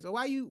first place, or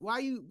why you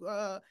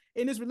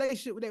in this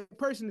relationship with that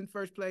person in the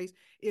first place?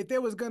 If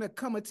there was gonna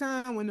come a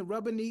time when the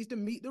rubber needs to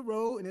meet the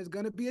road, and there's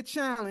gonna be a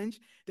challenge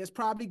that's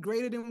probably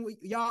greater than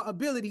y'all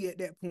ability at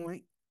that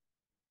point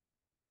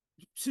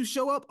to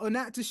show up or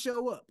not to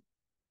show up,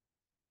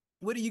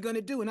 what are you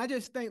gonna do? And I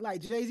just think,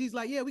 like, Jay-Z's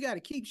like, yeah, we got to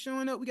keep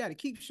showing up. We got to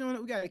keep showing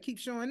up. We got to keep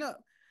showing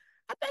up.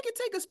 I think it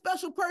takes a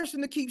special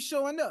person to keep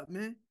showing up,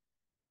 man.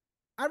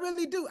 I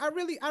really do. I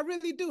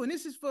really do. And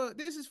this is for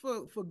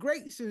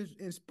greats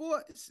in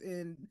sports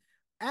and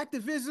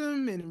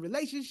activism and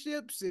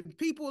relationships and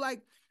people.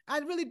 Like, I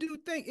really do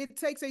think it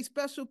takes a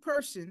special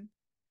person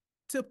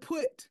to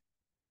put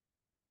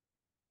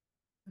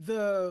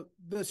the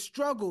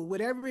struggle,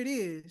 whatever it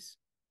is,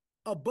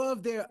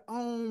 above their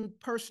own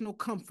personal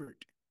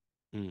comfort.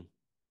 Mm.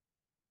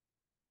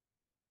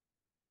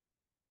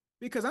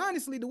 Because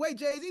honestly, the way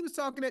Jay-Z was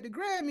talking at the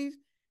Grammys,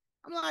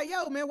 I'm like,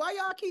 yo, man, why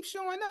y'all keep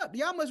showing up?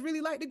 Y'all must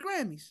really like the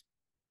Grammys,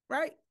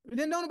 right? And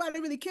then don't nobody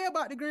really care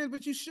about the Grammys,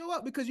 but you show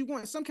up because you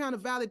want some kind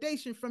of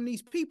validation from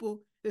these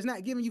people that's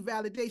not giving you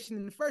validation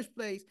in the first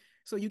place.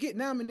 So you get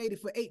nominated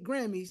for 8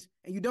 Grammys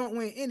and you don't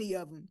win any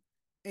of them,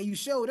 and you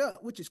showed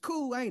up, which is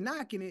cool. I ain't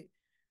knocking it,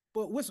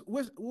 but what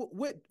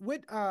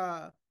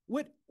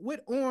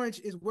orange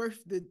is worth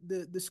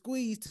the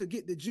squeeze to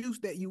get the juice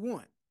that you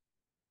want?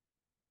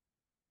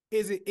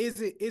 Is it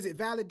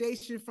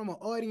validation from an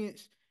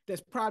audience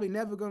that's probably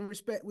never going to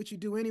respect what you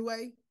do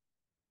anyway,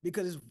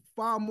 because it's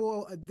far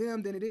more of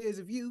them than it is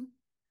of you?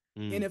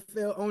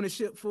 NFL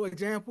ownership, for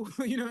example,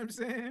 you know what I'm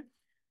saying?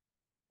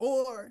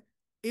 Or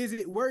is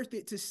it worth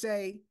it to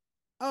say,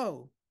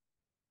 oh,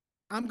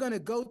 I'm gonna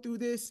go through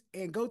this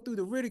and go through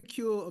the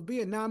ridicule of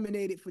being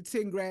nominated for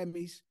 10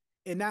 Grammys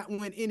and not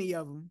win any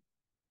of them.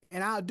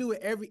 And I'll do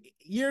it every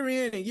year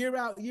in and year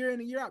out, year in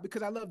and year out,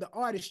 because I love the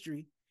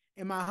artistry.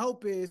 And my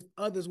hope is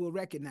others will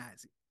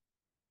recognize it.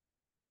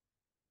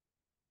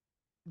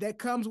 That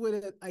comes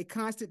with a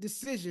constant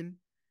decision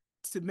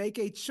to make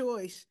a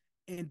choice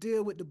and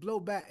deal with the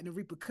blowback and the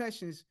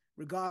repercussions,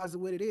 regardless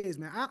of what it is,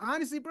 man.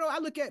 Honestly, bro, I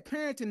look at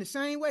parenting the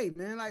same way,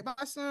 man. Like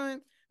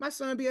my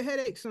son be a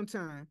headache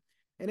sometimes.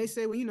 And they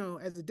say, well,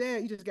 as a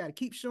dad, you just got to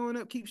keep showing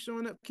up, keep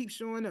showing up, keep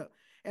showing up.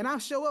 And I'll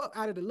show up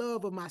out of the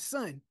love of my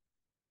son.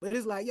 But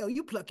it's like, yo,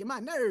 you plucking my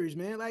nerves,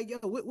 man. Like, yo,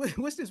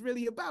 what's this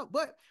really about?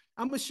 But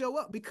I'm gonna show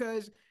up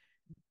because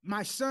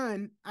my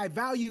son, I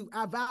value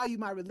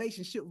my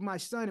relationship with my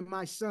son and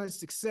my son's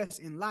success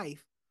in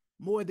life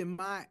more than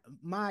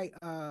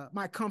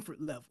my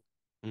comfort level.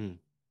 Mm.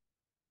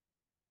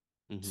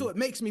 Mm-hmm. So it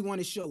makes me want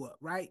to show up,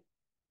 right?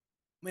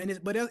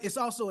 But it's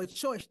also a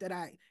choice that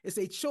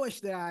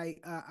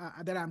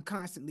I'm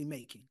constantly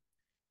making,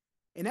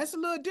 and that's a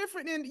little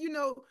different than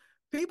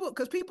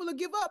because people will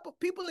give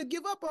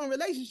up on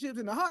relationships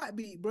in a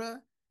heartbeat, bruh.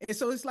 And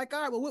so it's like,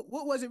 all right, well,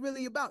 what was it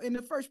really about in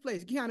the first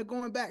place? Kind of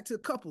going back to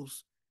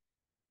couples.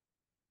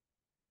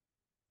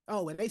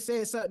 Oh, when they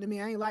said something to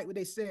me, I ain't like what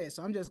they said,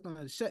 so I'm just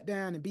gonna shut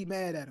down and be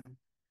mad at them.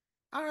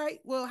 All right,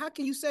 well, how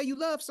can you say you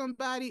love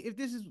somebody if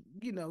this is,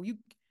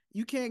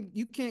 you can't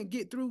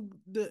get through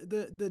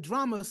the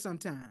drama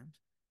sometimes?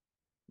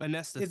 And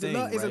that's the thing,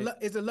 right?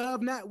 Is the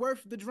love not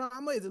worth the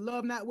drama? Is the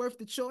love not worth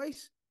the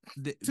choice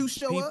to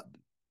show up?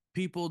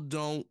 People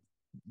don't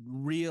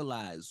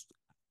realize.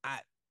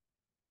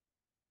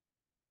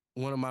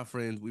 One of my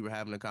friends, we were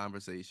having a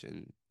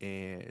conversation,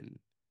 and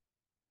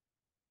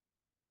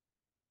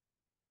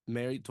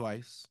married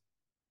twice,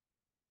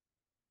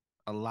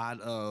 a lot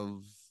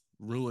of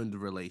ruined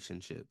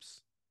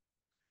relationships.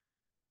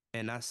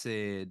 And I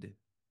said,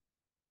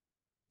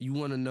 you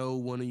want to know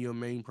one of your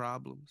main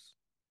problems?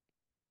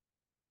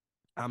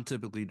 I'm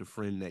typically the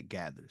friend that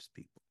gathers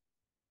people.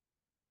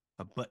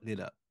 I button it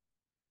up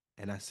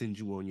and I send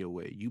you on your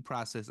way. You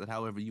process it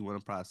however you want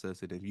to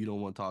process it. If you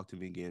don't want to talk to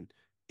me again,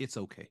 it's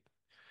okay.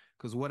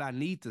 Because what I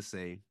need to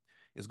say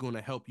is going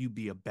to help you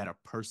be a better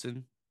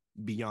person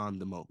beyond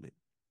the moment.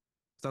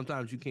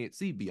 Sometimes you can't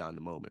see beyond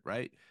the moment,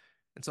 right?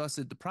 And so I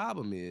said, the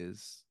problem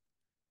is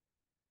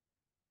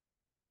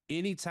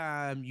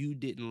anytime you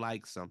didn't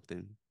like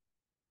something,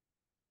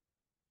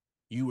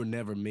 you were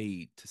never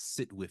made to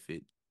sit with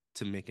it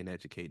to make an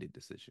educated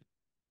decision.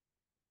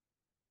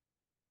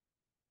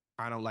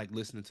 I don't like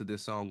listening to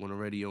this song on the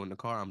radio in the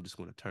car. I'm just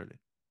going to turn it.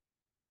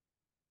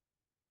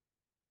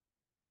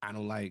 I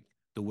don't like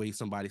the way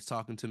somebody's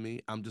talking to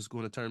me. I'm just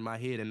going to turn my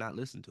head and not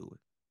listen to it.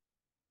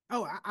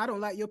 Oh, I don't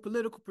like your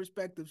political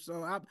perspective,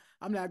 so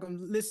I'm not going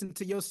to listen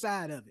to your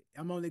side of it.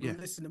 I'm only going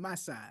to listen to my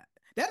side.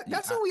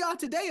 That's who we are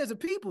today as a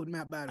people,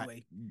 by the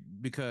way.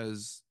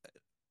 Because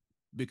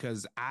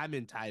I'm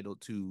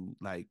entitled to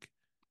like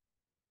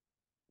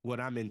what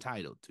I'm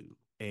entitled to,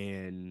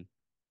 and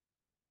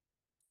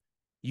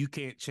you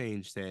can't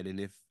change that. And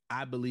if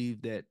I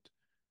believe that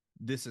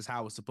this is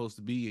how it's supposed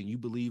to be and you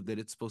believe that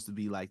it's supposed to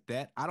be like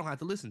that, I don't have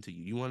to listen to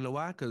you. You want to know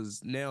why?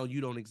 Because now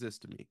you don't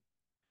exist to me.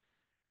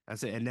 I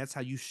said, and that's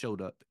how you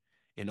showed up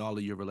in all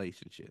of your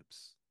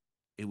relationships.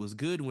 It was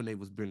good when they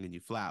was bringing you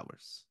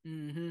flowers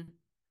and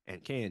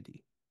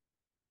candy.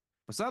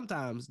 But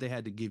sometimes they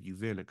had to give you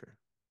vinegar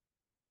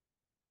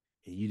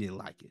and you didn't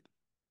like it.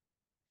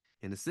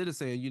 And instead of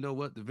saying, you know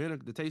what,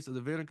 the taste of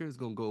the vinegar is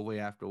going to go away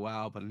after a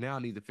while, but now I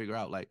need to figure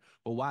out like,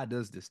 well, why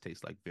does this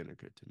taste like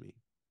vinegar to me?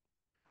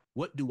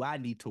 What do I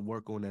need to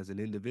work on as an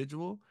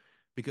individual?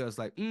 Because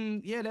like,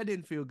 yeah, that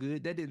didn't feel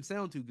good. That didn't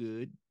sound too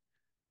good.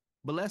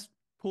 But let's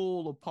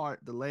pull apart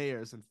the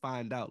layers and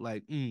find out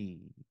like,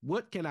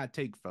 what can I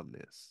take from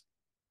this?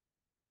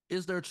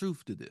 Is there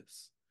truth to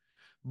this?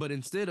 But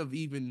instead of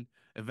even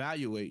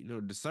evaluating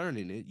or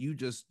discerning it, you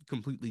just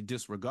completely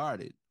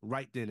disregard it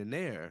right then and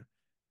there,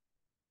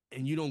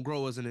 and you don't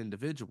grow as an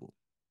individual.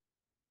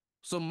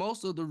 So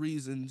most of the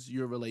reasons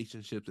your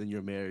relationships and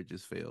your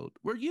marriages failed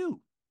were you.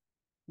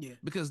 Yeah.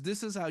 Because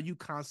this is how you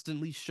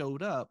constantly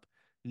showed up,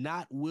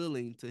 not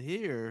willing to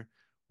hear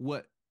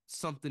what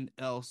something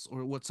else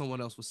or what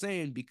someone else was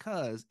saying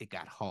because it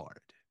got hard.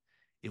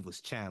 It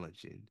was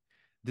challenging.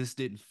 This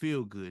didn't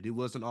feel good. It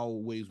wasn't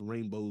always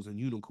rainbows and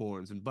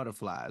unicorns and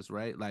butterflies,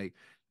 right? Like,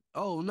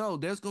 oh no,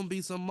 there's going to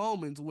be some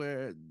moments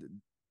where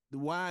the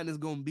wine is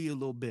going to be a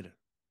little bitter.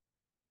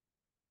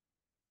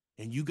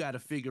 And you got to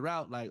figure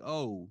out like,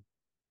 oh,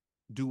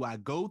 do I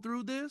go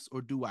through this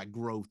or do I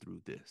grow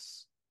through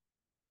this?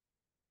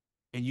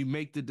 And you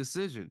make the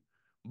decision.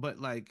 But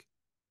like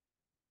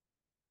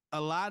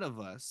a lot of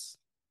us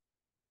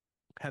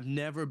have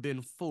never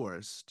been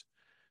forced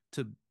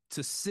to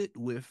sit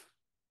with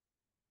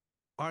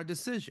our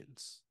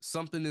decisions.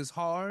 Something is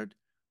hard.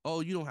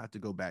 Oh, you don't have to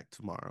go back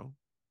tomorrow.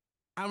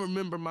 I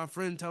remember my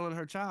friend telling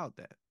her child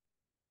that.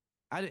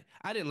 I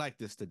didn't like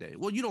this today.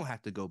 Well, you don't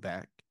have to go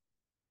back.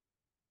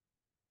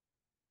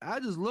 I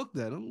just looked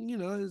at him. You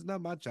know, it's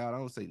not my child. I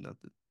don't say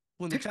nothing.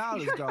 When the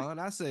child is gone,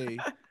 I say,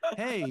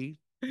 "Hey,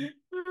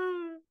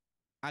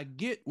 I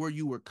get where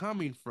you were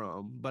coming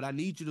from, but I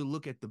need you to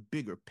look at the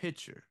bigger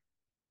picture."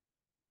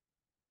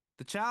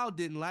 The child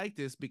didn't like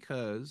this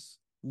because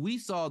we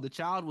saw the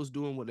child was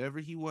doing whatever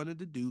he wanted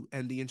to do,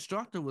 and the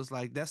instructor was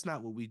like, "That's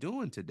not what we're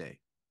doing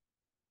today."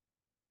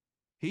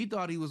 He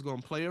thought he was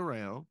going to play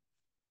around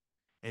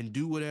and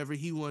do whatever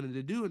he wanted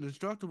to do, and the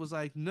instructor was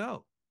like,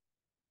 "No,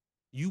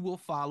 you will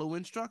follow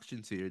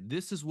instructions here.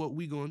 This is what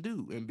we're going to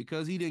do." And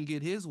because he didn't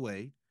get his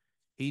way,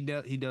 he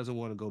doesn't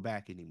want to go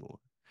back anymore.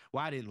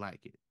 Well, I didn't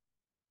like it.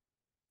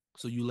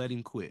 So you let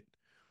him quit.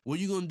 What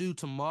are you going to do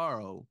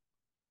tomorrow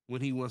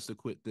when he wants to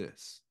quit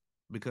this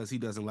because he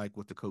doesn't like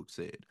what the coach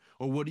said?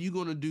 Or what are you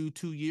going to do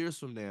 2 years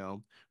from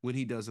now when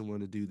he doesn't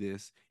want to do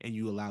this and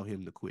you allow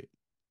him to quit?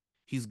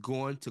 He's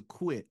going to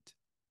quit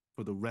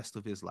for the rest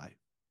of his life.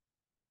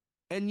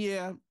 And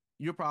yeah,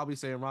 you're probably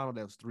saying, Ronald,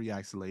 that was 3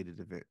 isolated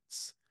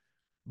events.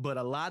 But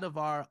a lot of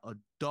our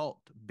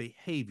adult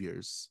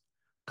behaviors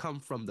come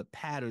from the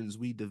patterns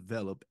we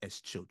develop as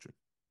children.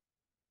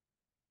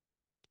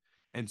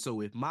 And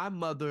so if my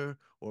mother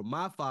or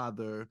my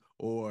father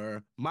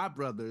or my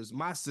brothers,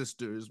 my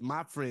sisters,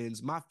 my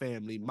friends, my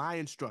family, my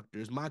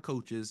instructors, my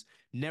coaches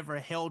never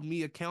held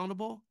me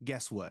accountable,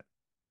 guess what?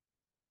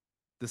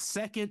 The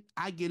second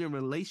I get in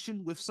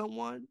relation with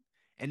someone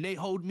and they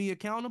hold me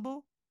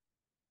accountable,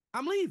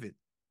 I'm leaving.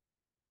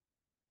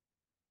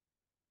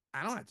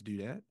 I don't have to do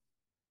that.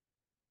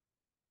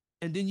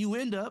 And then you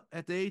end up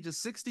at the age of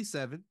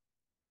 67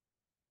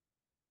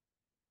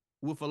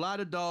 with a lot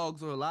of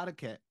dogs or a lot of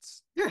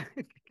cats,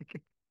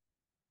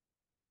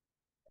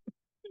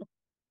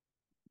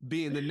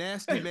 being the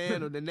nasty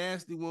man or the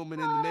nasty woman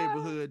in the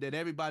neighborhood that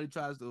everybody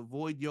tries to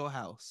avoid your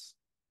house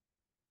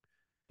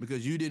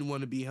because you didn't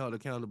want to be held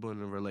accountable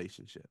in a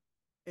relationship.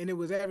 And it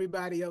was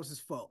everybody else's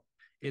fault.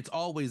 It's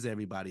always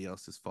everybody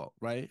else's fault,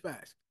 right?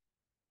 Facts.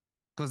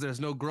 Because there's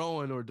no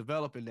growing or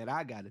developing that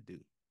I got to do.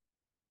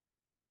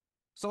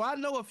 So I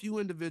know a few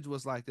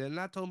individuals like that. And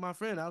I told my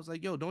friend, I was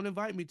like, yo, don't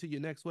invite me to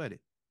your next wedding.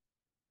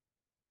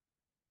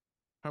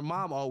 Her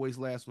mom always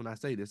laughs when I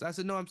say this. I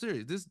said, no, I'm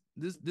serious.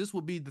 This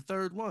will be the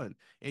third one.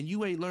 And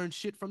you ain't learned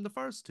shit from the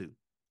first two.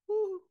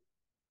 Woo.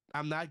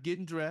 I'm not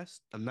getting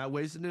dressed. I'm not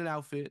wasting an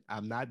outfit.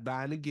 I'm not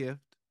buying a gift.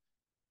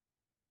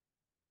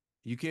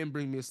 You can't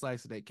bring me a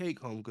slice of that cake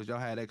home because y'all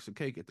had extra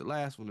cake at the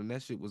last one and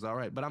that shit was all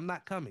right. But I'm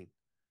not coming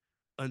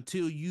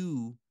until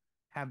you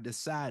have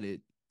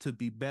decided to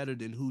be better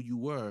than who you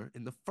were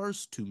in the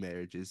first two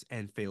marriages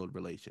and failed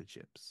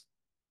relationships.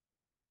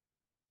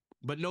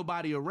 But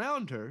nobody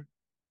around her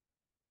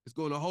is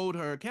going to hold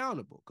her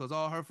accountable because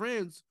all her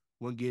friends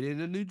will get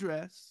in a new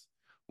dress,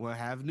 will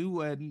have new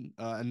wedding,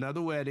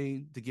 another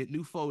wedding to get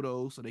new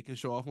photos so they can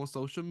show off on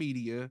social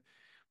media,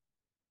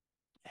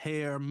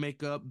 hair,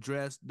 makeup,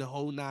 dress, the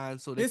whole nine,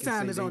 so they This can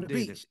time say it's they on the did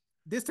it. beach.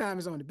 This time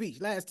it's on the beach.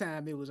 Last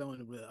time it was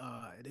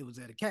it was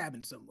at a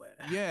cabin somewhere.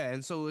 Yeah,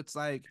 and so it's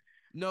like,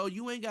 no,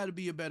 you ain't got to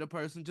be a better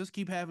person. Just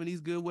keep having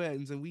these good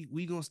weddings, and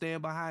we gonna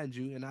stand behind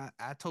you. And I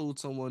told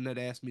someone that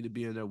asked me to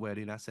be in their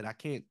wedding, I said I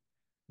can't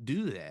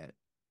do that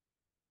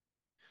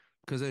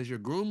because as your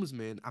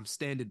groomsman, I'm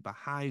standing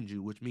behind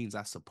you, which means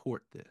I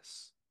support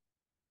this.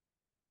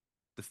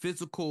 The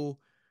physical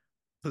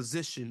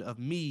position of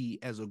me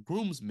as a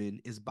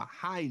groomsman is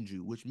behind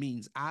you, which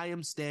means I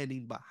am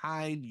standing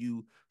behind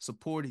you,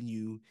 supporting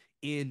you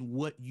in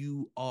what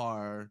you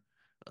are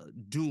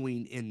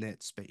doing in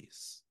that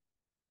space.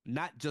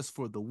 Not just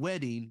for the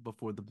wedding, but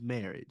for the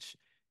marriage.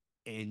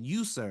 And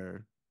you,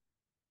 sir,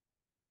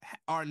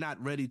 are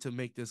not ready to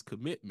make this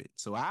commitment.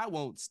 So I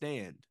won't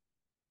stand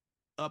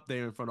up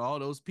there in front of all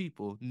those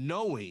people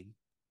knowing You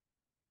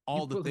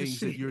all the full of things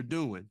that shit. you're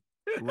doing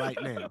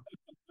right now.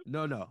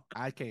 No,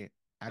 I can't.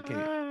 I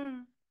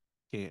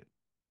can't.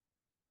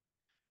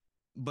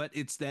 But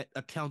it's that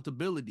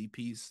accountability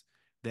piece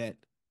that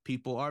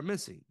people are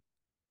missing.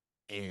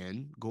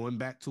 And going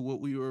back to what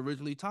we were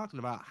originally talking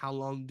about, how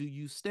long do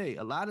you stay?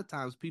 A lot of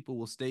times people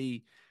will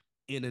stay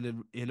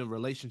in a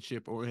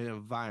relationship or an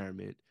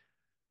environment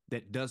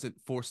that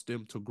doesn't force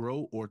them to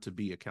grow or to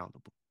be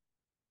accountable.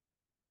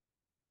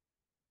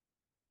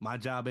 My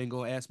job ain't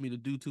gonna ask me to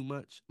do too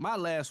much. My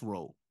last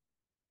role,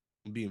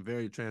 I'm being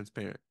very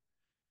transparent.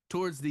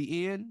 Towards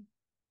the end,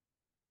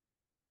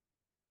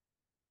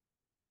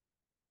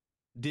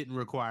 didn't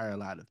require a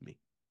lot of me.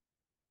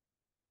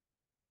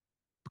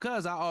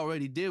 Because I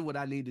already did what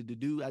I needed to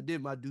do. I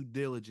did my due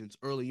diligence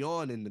early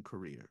on in the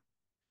career.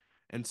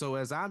 And so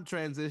as I'm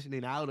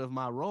transitioning out of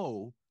my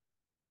role,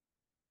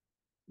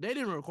 they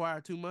didn't require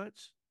too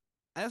much.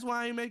 That's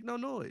why I ain't make no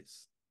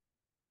noise.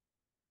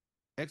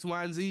 X,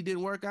 Y, and Z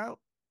didn't work out.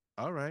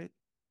 All right.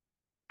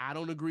 I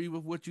don't agree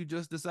with what you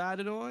just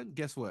decided on.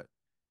 Guess what?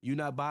 You're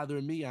not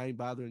bothering me. I ain't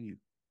bothering you.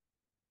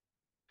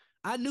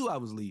 I knew I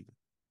was leaving.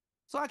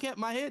 So I kept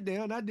my head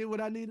down. I did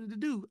what I needed to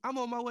do. I'm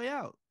on my way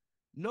out.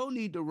 No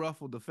need to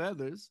ruffle the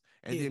feathers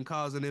and Yeah. then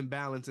cause an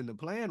imbalance in the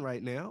plan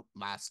right now.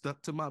 I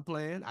stuck to my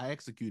plan. I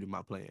executed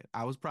my plan.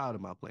 I was proud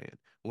of my plan.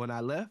 When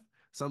I left,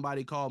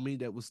 somebody called me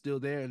that was still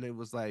there and it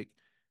was like,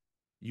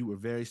 you were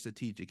very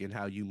strategic in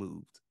how you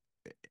moved.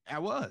 I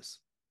was,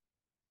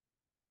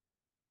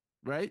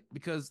 right?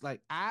 Because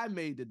like I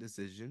made the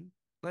decision,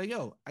 like,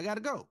 yo, I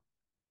gotta go.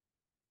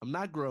 I'm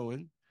not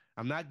growing.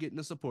 I'm not getting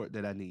the support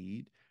that I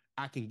need.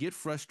 I can get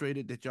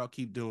frustrated that y'all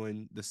keep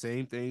doing the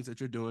same things that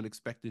you're doing,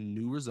 expecting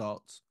new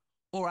results,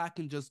 or I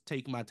can just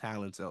take my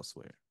talents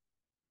elsewhere.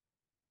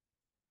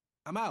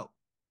 I'm out.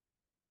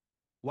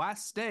 Why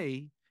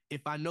stay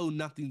if I know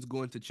nothing's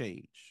going to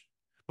change?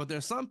 But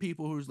there's some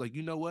people who's like,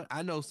 you know what?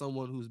 I know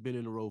someone who's been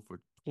in the role for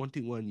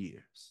 21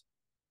 years.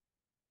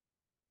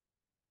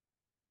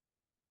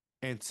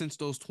 And since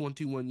those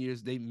 21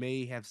 years, they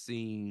may have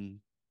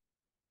seen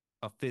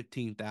a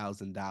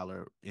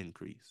 $15,000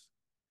 increase.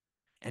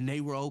 And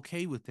they were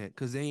okay with that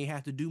because they ain't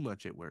have to do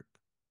much at work.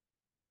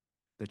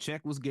 The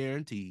check was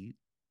guaranteed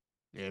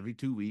every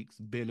 2 weeks,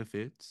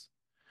 benefits.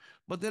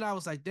 But then I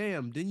was like,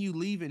 damn, then you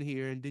leaving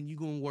here and then you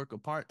going to work a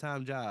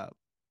part-time job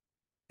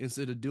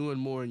instead of doing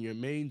more in your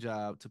main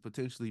job to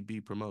potentially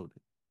be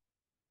promoted.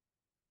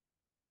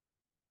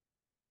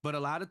 But a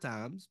lot of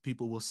times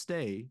people will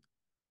stay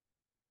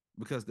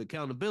because the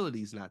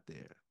accountability is not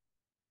there.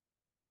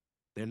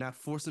 They're not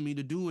forcing me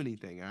to do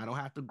anything. I don't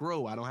have to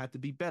grow. I don't have to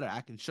be better.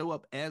 I can show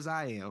up as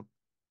I am.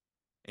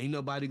 Ain't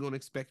nobody going to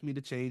expect me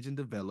to change and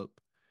develop.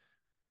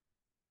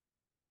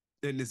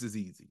 And this is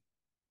easy.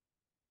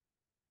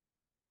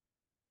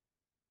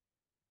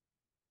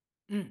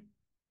 Mm.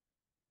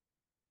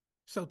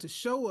 So to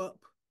show up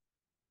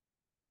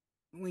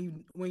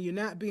when you're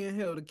not being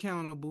held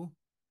accountable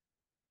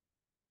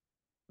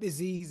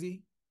is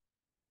easy,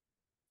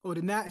 or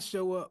to not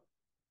show up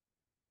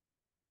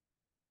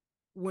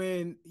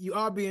when you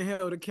are being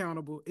held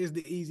accountable is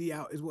the easy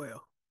out as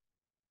well.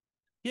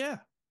 Yeah.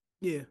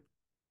 Yeah.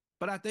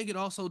 But I think it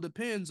also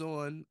depends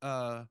on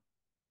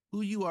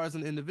who you are as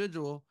an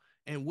individual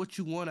and what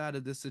you want out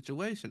of this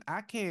situation. I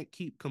can't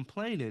keep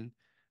complaining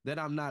that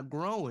I'm not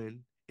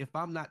growing if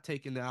I'm not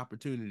taking the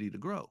opportunity to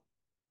grow.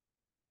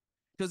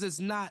 Because it's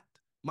not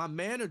my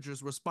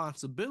manager's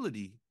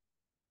responsibility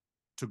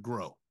to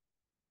grow,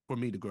 for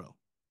me to grow.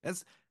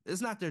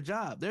 It's not their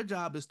job. Their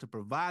job is to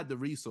provide the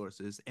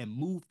resources and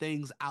move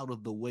things out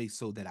of the way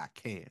so that I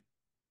can.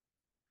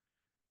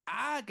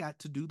 I got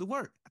to do the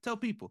work. I tell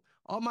people,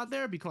 all my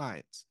therapy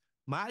clients,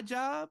 my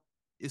job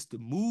is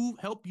to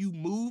help you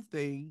move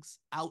things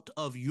out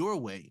of your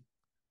way,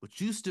 but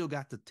you still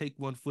got to take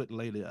one foot and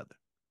lay the other.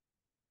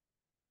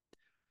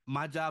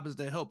 My job is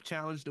to help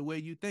challenge the way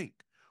you think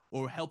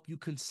or help you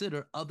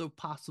consider other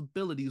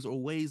possibilities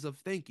or ways of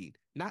thinking,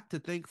 not to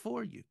think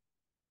for you.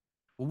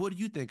 Well, what do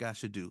you think I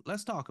should do?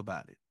 Let's talk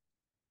about it.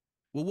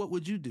 Well, what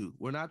would you do?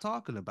 We're not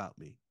talking about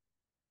me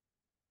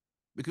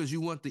because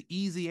you want the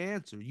easy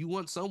answer. You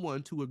want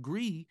someone to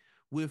agree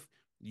with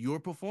your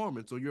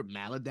performance or your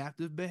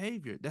maladaptive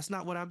behavior. That's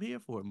not what I'm here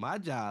for. My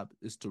job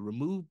is to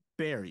remove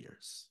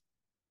barriers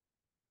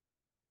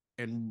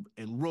and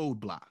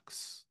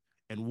roadblocks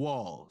and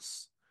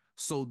walls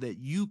so that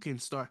you can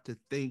start to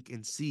think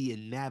and see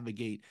and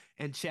navigate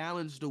and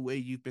challenge the way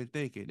you've been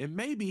thinking and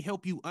maybe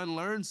help you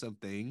unlearn some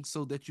things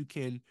so that you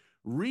can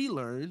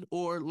relearn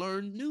or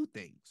learn new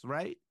things,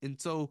 right? And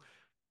so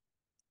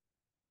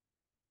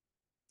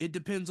it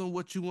depends on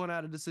what you want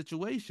out of the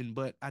situation,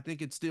 but I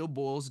think it still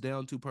boils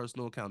down to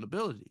personal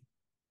accountability.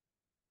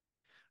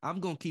 I'm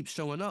going to keep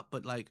showing up,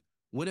 but like,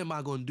 what am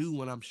I going to do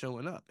when I'm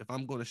showing up? If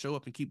I'm going to show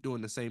up and keep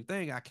doing the same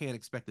thing, I can't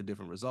expect a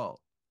different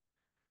result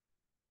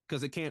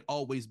because it can't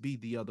always be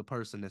the other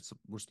person that's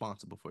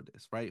responsible for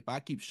this, right? If I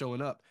keep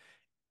showing up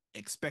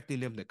expecting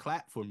them to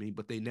clap for me,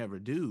 but they never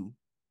do,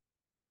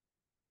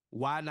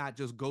 why not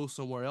just go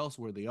somewhere else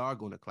where they are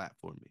going to clap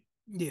for me?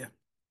 Yeah.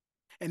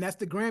 And that's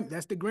the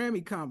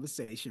Grammy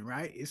conversation,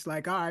 right? It's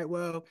like, all right,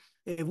 well,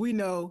 if we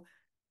know,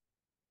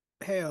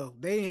 hell,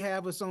 they didn't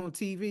have us on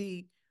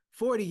TV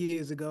 40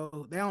 years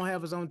ago, they don't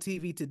have us on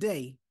TV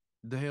today,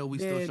 The hell we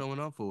still then showing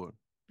up for?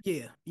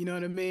 yeah, you know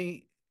what I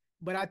mean?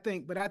 But I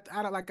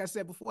like I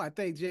said before, I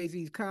think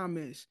Jay-Z's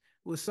comments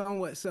was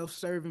somewhat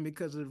self-serving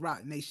because of the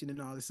Rock Nation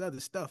and all this other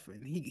stuff.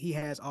 And he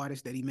has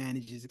artists that he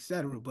manages,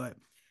 etc. But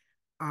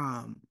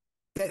um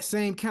that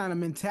same kind of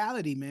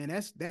mentality, man,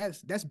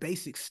 that's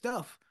basic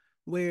stuff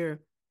where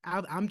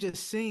I'm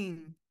just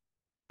seeing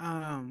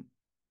um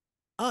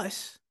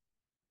us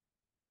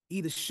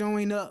either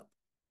showing up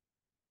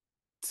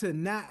to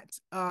not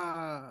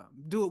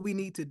do what we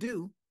need to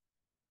do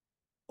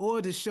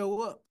or to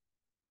show up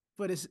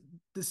for this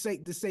the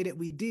sake to say that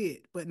we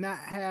did, but not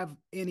have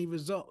any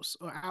results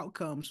or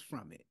outcomes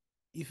from it.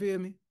 You feel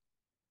me?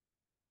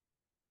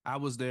 I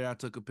was there, I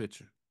took a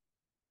picture.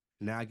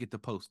 Now I get to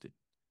post it.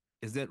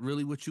 Is that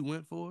really what you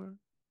went for?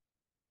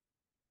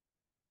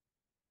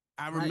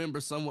 Right?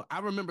 I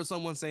remember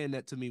someone saying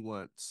that to me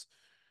once.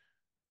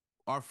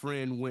 Our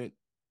friend went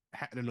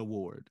had an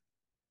award.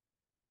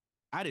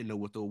 I didn't know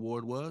what the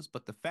award was,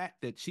 but the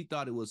fact that she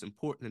thought it was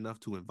important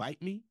enough to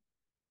invite me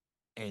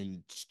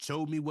and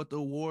showed me what the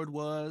award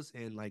was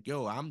and like,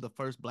 yo, I'm the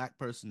first black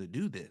person to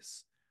do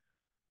this.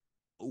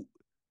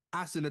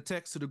 I sent a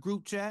text to the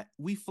group chat.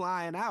 We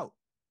flying out.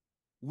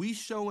 we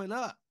showing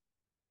up,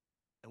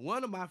 and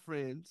one of my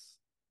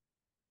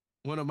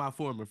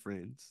former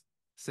friends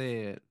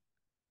said,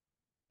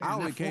 I Damn,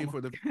 only that came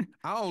formal. for the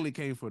I only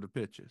came for the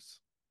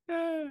pictures.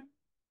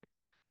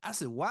 I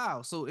said,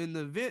 wow. So in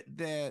the event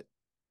that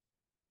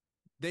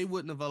they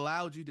wouldn't have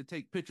allowed you to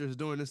take pictures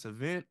during this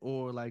event,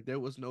 or like there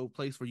was no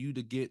place for you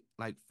to get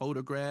like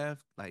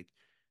photographed, like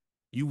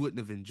you wouldn't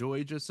have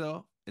enjoyed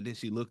yourself. And then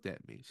she looked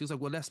at me. She was like,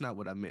 well, that's not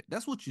what I meant.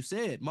 That's what you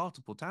said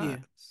multiple Yeah.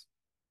 times.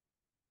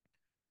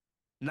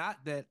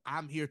 Not that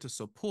I'm here to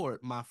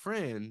support my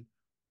friend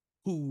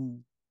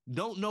who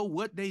don't know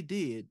what they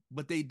did,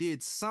 but they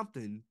did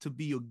something to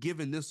be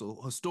given this a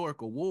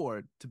historic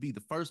award to be the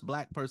first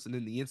Black person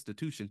in the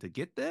institution to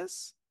get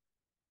this.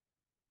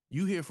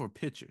 You here for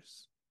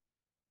pictures.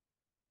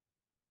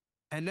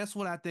 And that's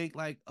what I think,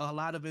 like a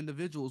lot of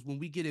individuals, when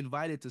we get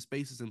invited to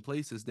spaces and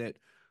places that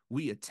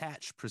we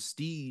attach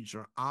prestige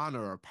or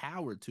honor or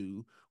power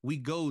to, we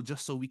go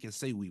just so we can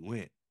say we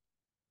went.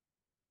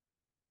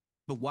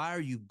 But why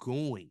are you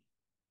going?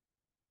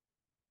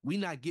 We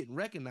not getting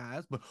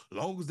recognized, but as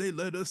long as they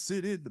let us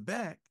sit in the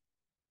back.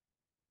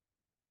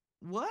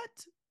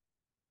 What?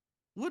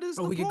 What is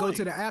Or the we could go point?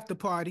 to the after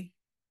party.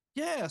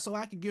 Yeah, so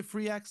I can get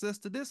free access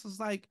to this. It's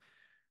like,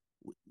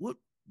 what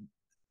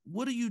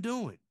are you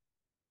doing?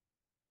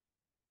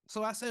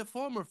 So I said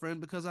former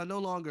friend because I no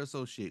longer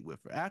associate with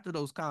her after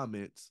those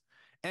comments.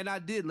 And I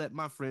did let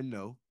my friend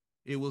know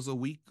it was a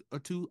week or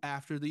two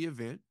after the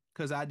event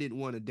because I didn't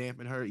want to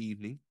dampen her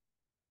evening.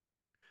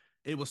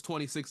 It was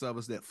 26 of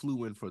us that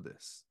flew in for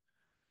this.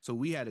 So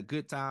we had a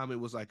good time. It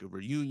was like a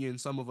reunion.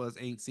 Some of us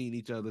ain't seen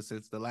each other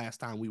since the last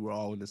time we were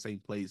all in the same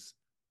place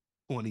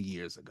 20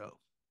 years ago.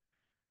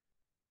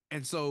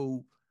 And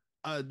so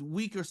a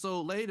week or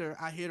so later,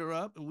 I hit her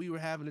up and we were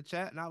having a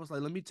chat. And I was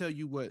like, let me tell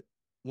you what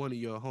one of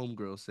your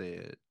homegirls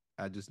said.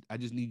 I just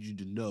need you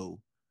to know.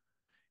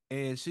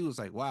 And she was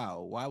like, wow,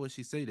 why would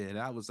she say that? And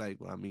I was like,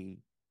 well, I mean,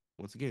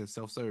 once again,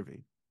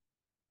 self-serving,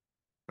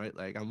 right?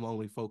 Like I'm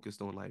only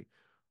focused on like,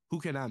 who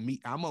can I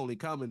meet? I'm only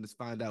coming to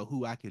find out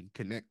who I can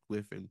connect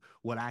with and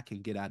what I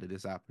can get out of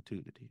this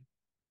opportunity.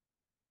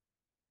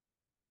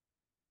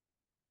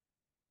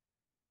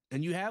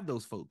 And you have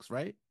those folks,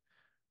 right?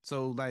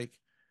 So like,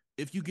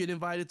 if you get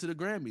invited to the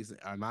Grammys,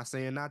 am I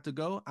saying not to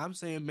go? I'm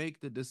saying make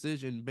the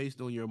decision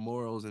based on your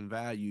morals and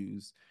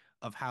values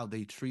of how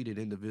they treated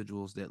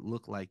individuals that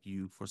look like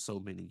you for so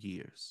many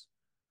years.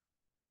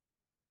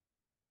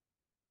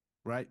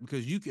 Right?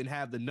 Because you can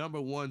have the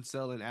 #1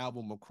 selling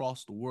album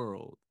across the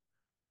world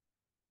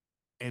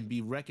and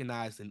be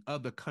recognized in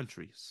other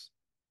countries.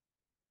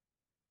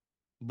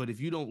 But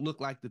if you don't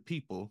look like the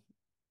people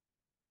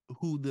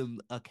who the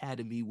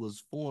Academy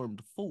was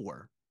formed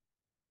for,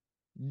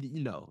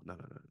 no.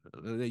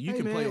 You Hey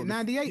can play man, on the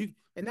 98.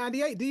 In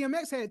 98,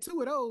 DMX had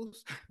 2 of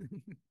those.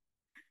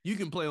 you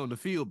can play on the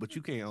field, but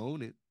you can't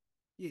own it.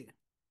 Yeah.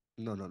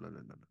 No. No.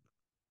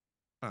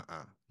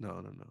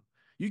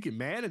 You can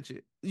manage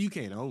it. You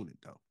can't own it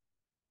though.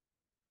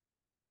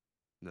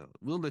 No,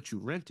 we'll let you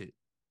rent it.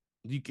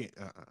 You can't.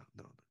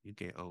 No, you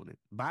can't own it.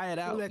 Buy it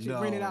We'll out. let you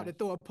rent it out No. to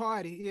throw a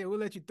party. Yeah, we'll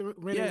let you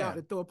rent it out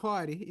Yeah. to throw a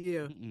party.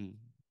 Yeah. Mm-mm.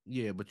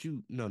 Yeah, but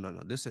you. No.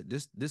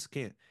 This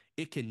can't.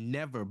 It can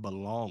never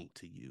belong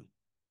to you.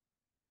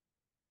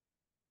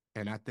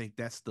 And I think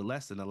that's the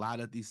lesson. A lot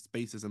of these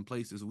spaces and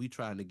places we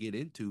trying to get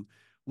into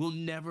will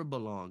never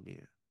belong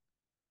in.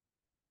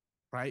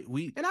 Right?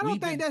 And I don't We've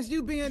think been that's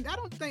you being. I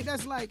don't think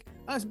that's like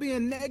us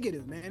being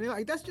negative, man.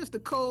 Like that's just the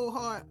cold,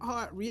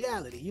 hard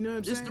reality. You know what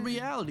I'm saying? It's the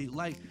reality.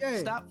 Like, Yeah.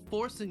 stop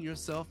forcing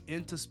yourself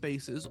into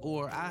spaces.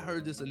 Or I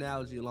heard this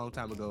analogy a long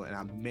time ago, and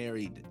I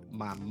married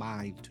my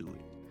mind to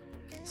it.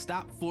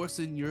 Stop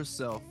forcing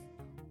yourself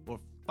or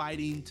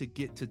fighting to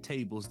get to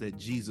tables that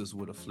Jesus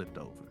would have flipped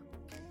over.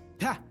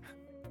 Ha!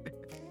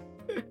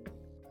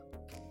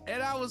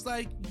 And I was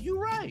like, you're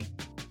right.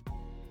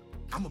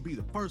 I'm gonna be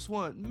the first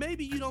one.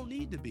 Maybe you don't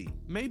need to be.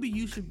 Maybe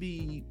you should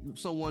be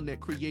someone that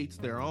creates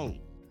their own.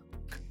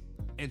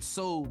 And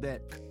so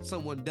that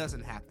someone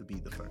doesn't have to be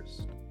the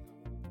first.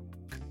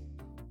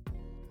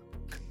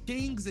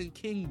 Kings and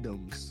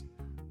kingdoms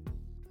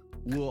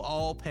will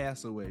all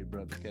pass away,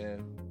 brother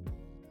Cav.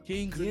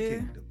 Kings and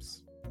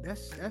kingdoms.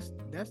 That's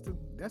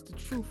the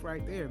truth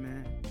right there,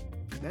 man.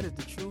 That is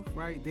the truth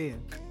right there.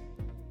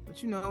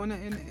 But you know, on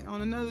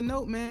another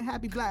note, man,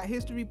 happy Black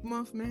History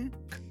Month, man.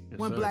 Yes,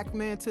 One sir. black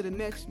man to the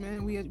next,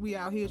 man. We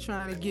out here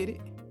trying to get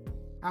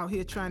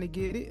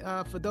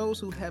it. For those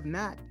who have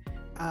not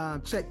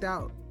checked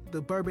out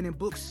the Bourbon and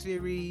Books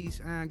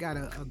series, I got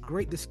a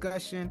great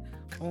discussion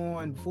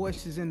on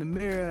Voices in the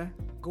Mirror,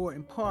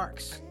 Gordon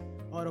Parks'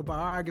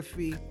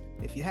 autobiography.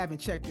 If you haven't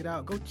checked it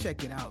out, go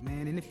check it out,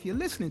 man. And if you're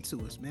listening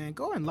to us, man,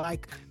 go and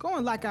like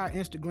our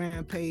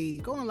Instagram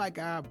page, go and like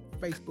our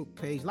Facebook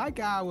page, like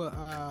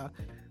our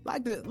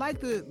like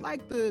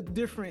the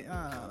different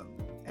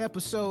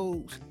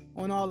episodes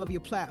on all of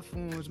your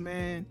platforms,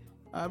 man.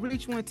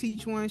 Reach one,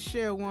 teach one,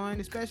 share one,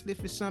 especially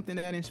if it's something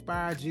that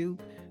inspired you.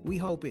 We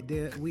hope it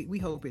did. We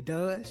hope it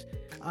does.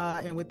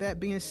 And with that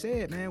being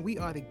said, man, we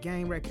are the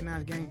Game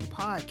Recognized Game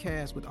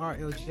Podcast with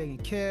RLJ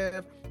and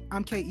Kev.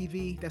 I'm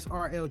KEV, that's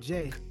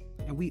RLJ,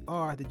 and we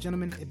are the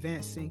gentlemen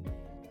advancing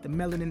the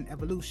melanin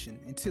evolution.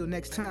 Until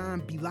next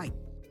time, be light.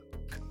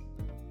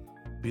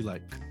 Be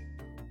light.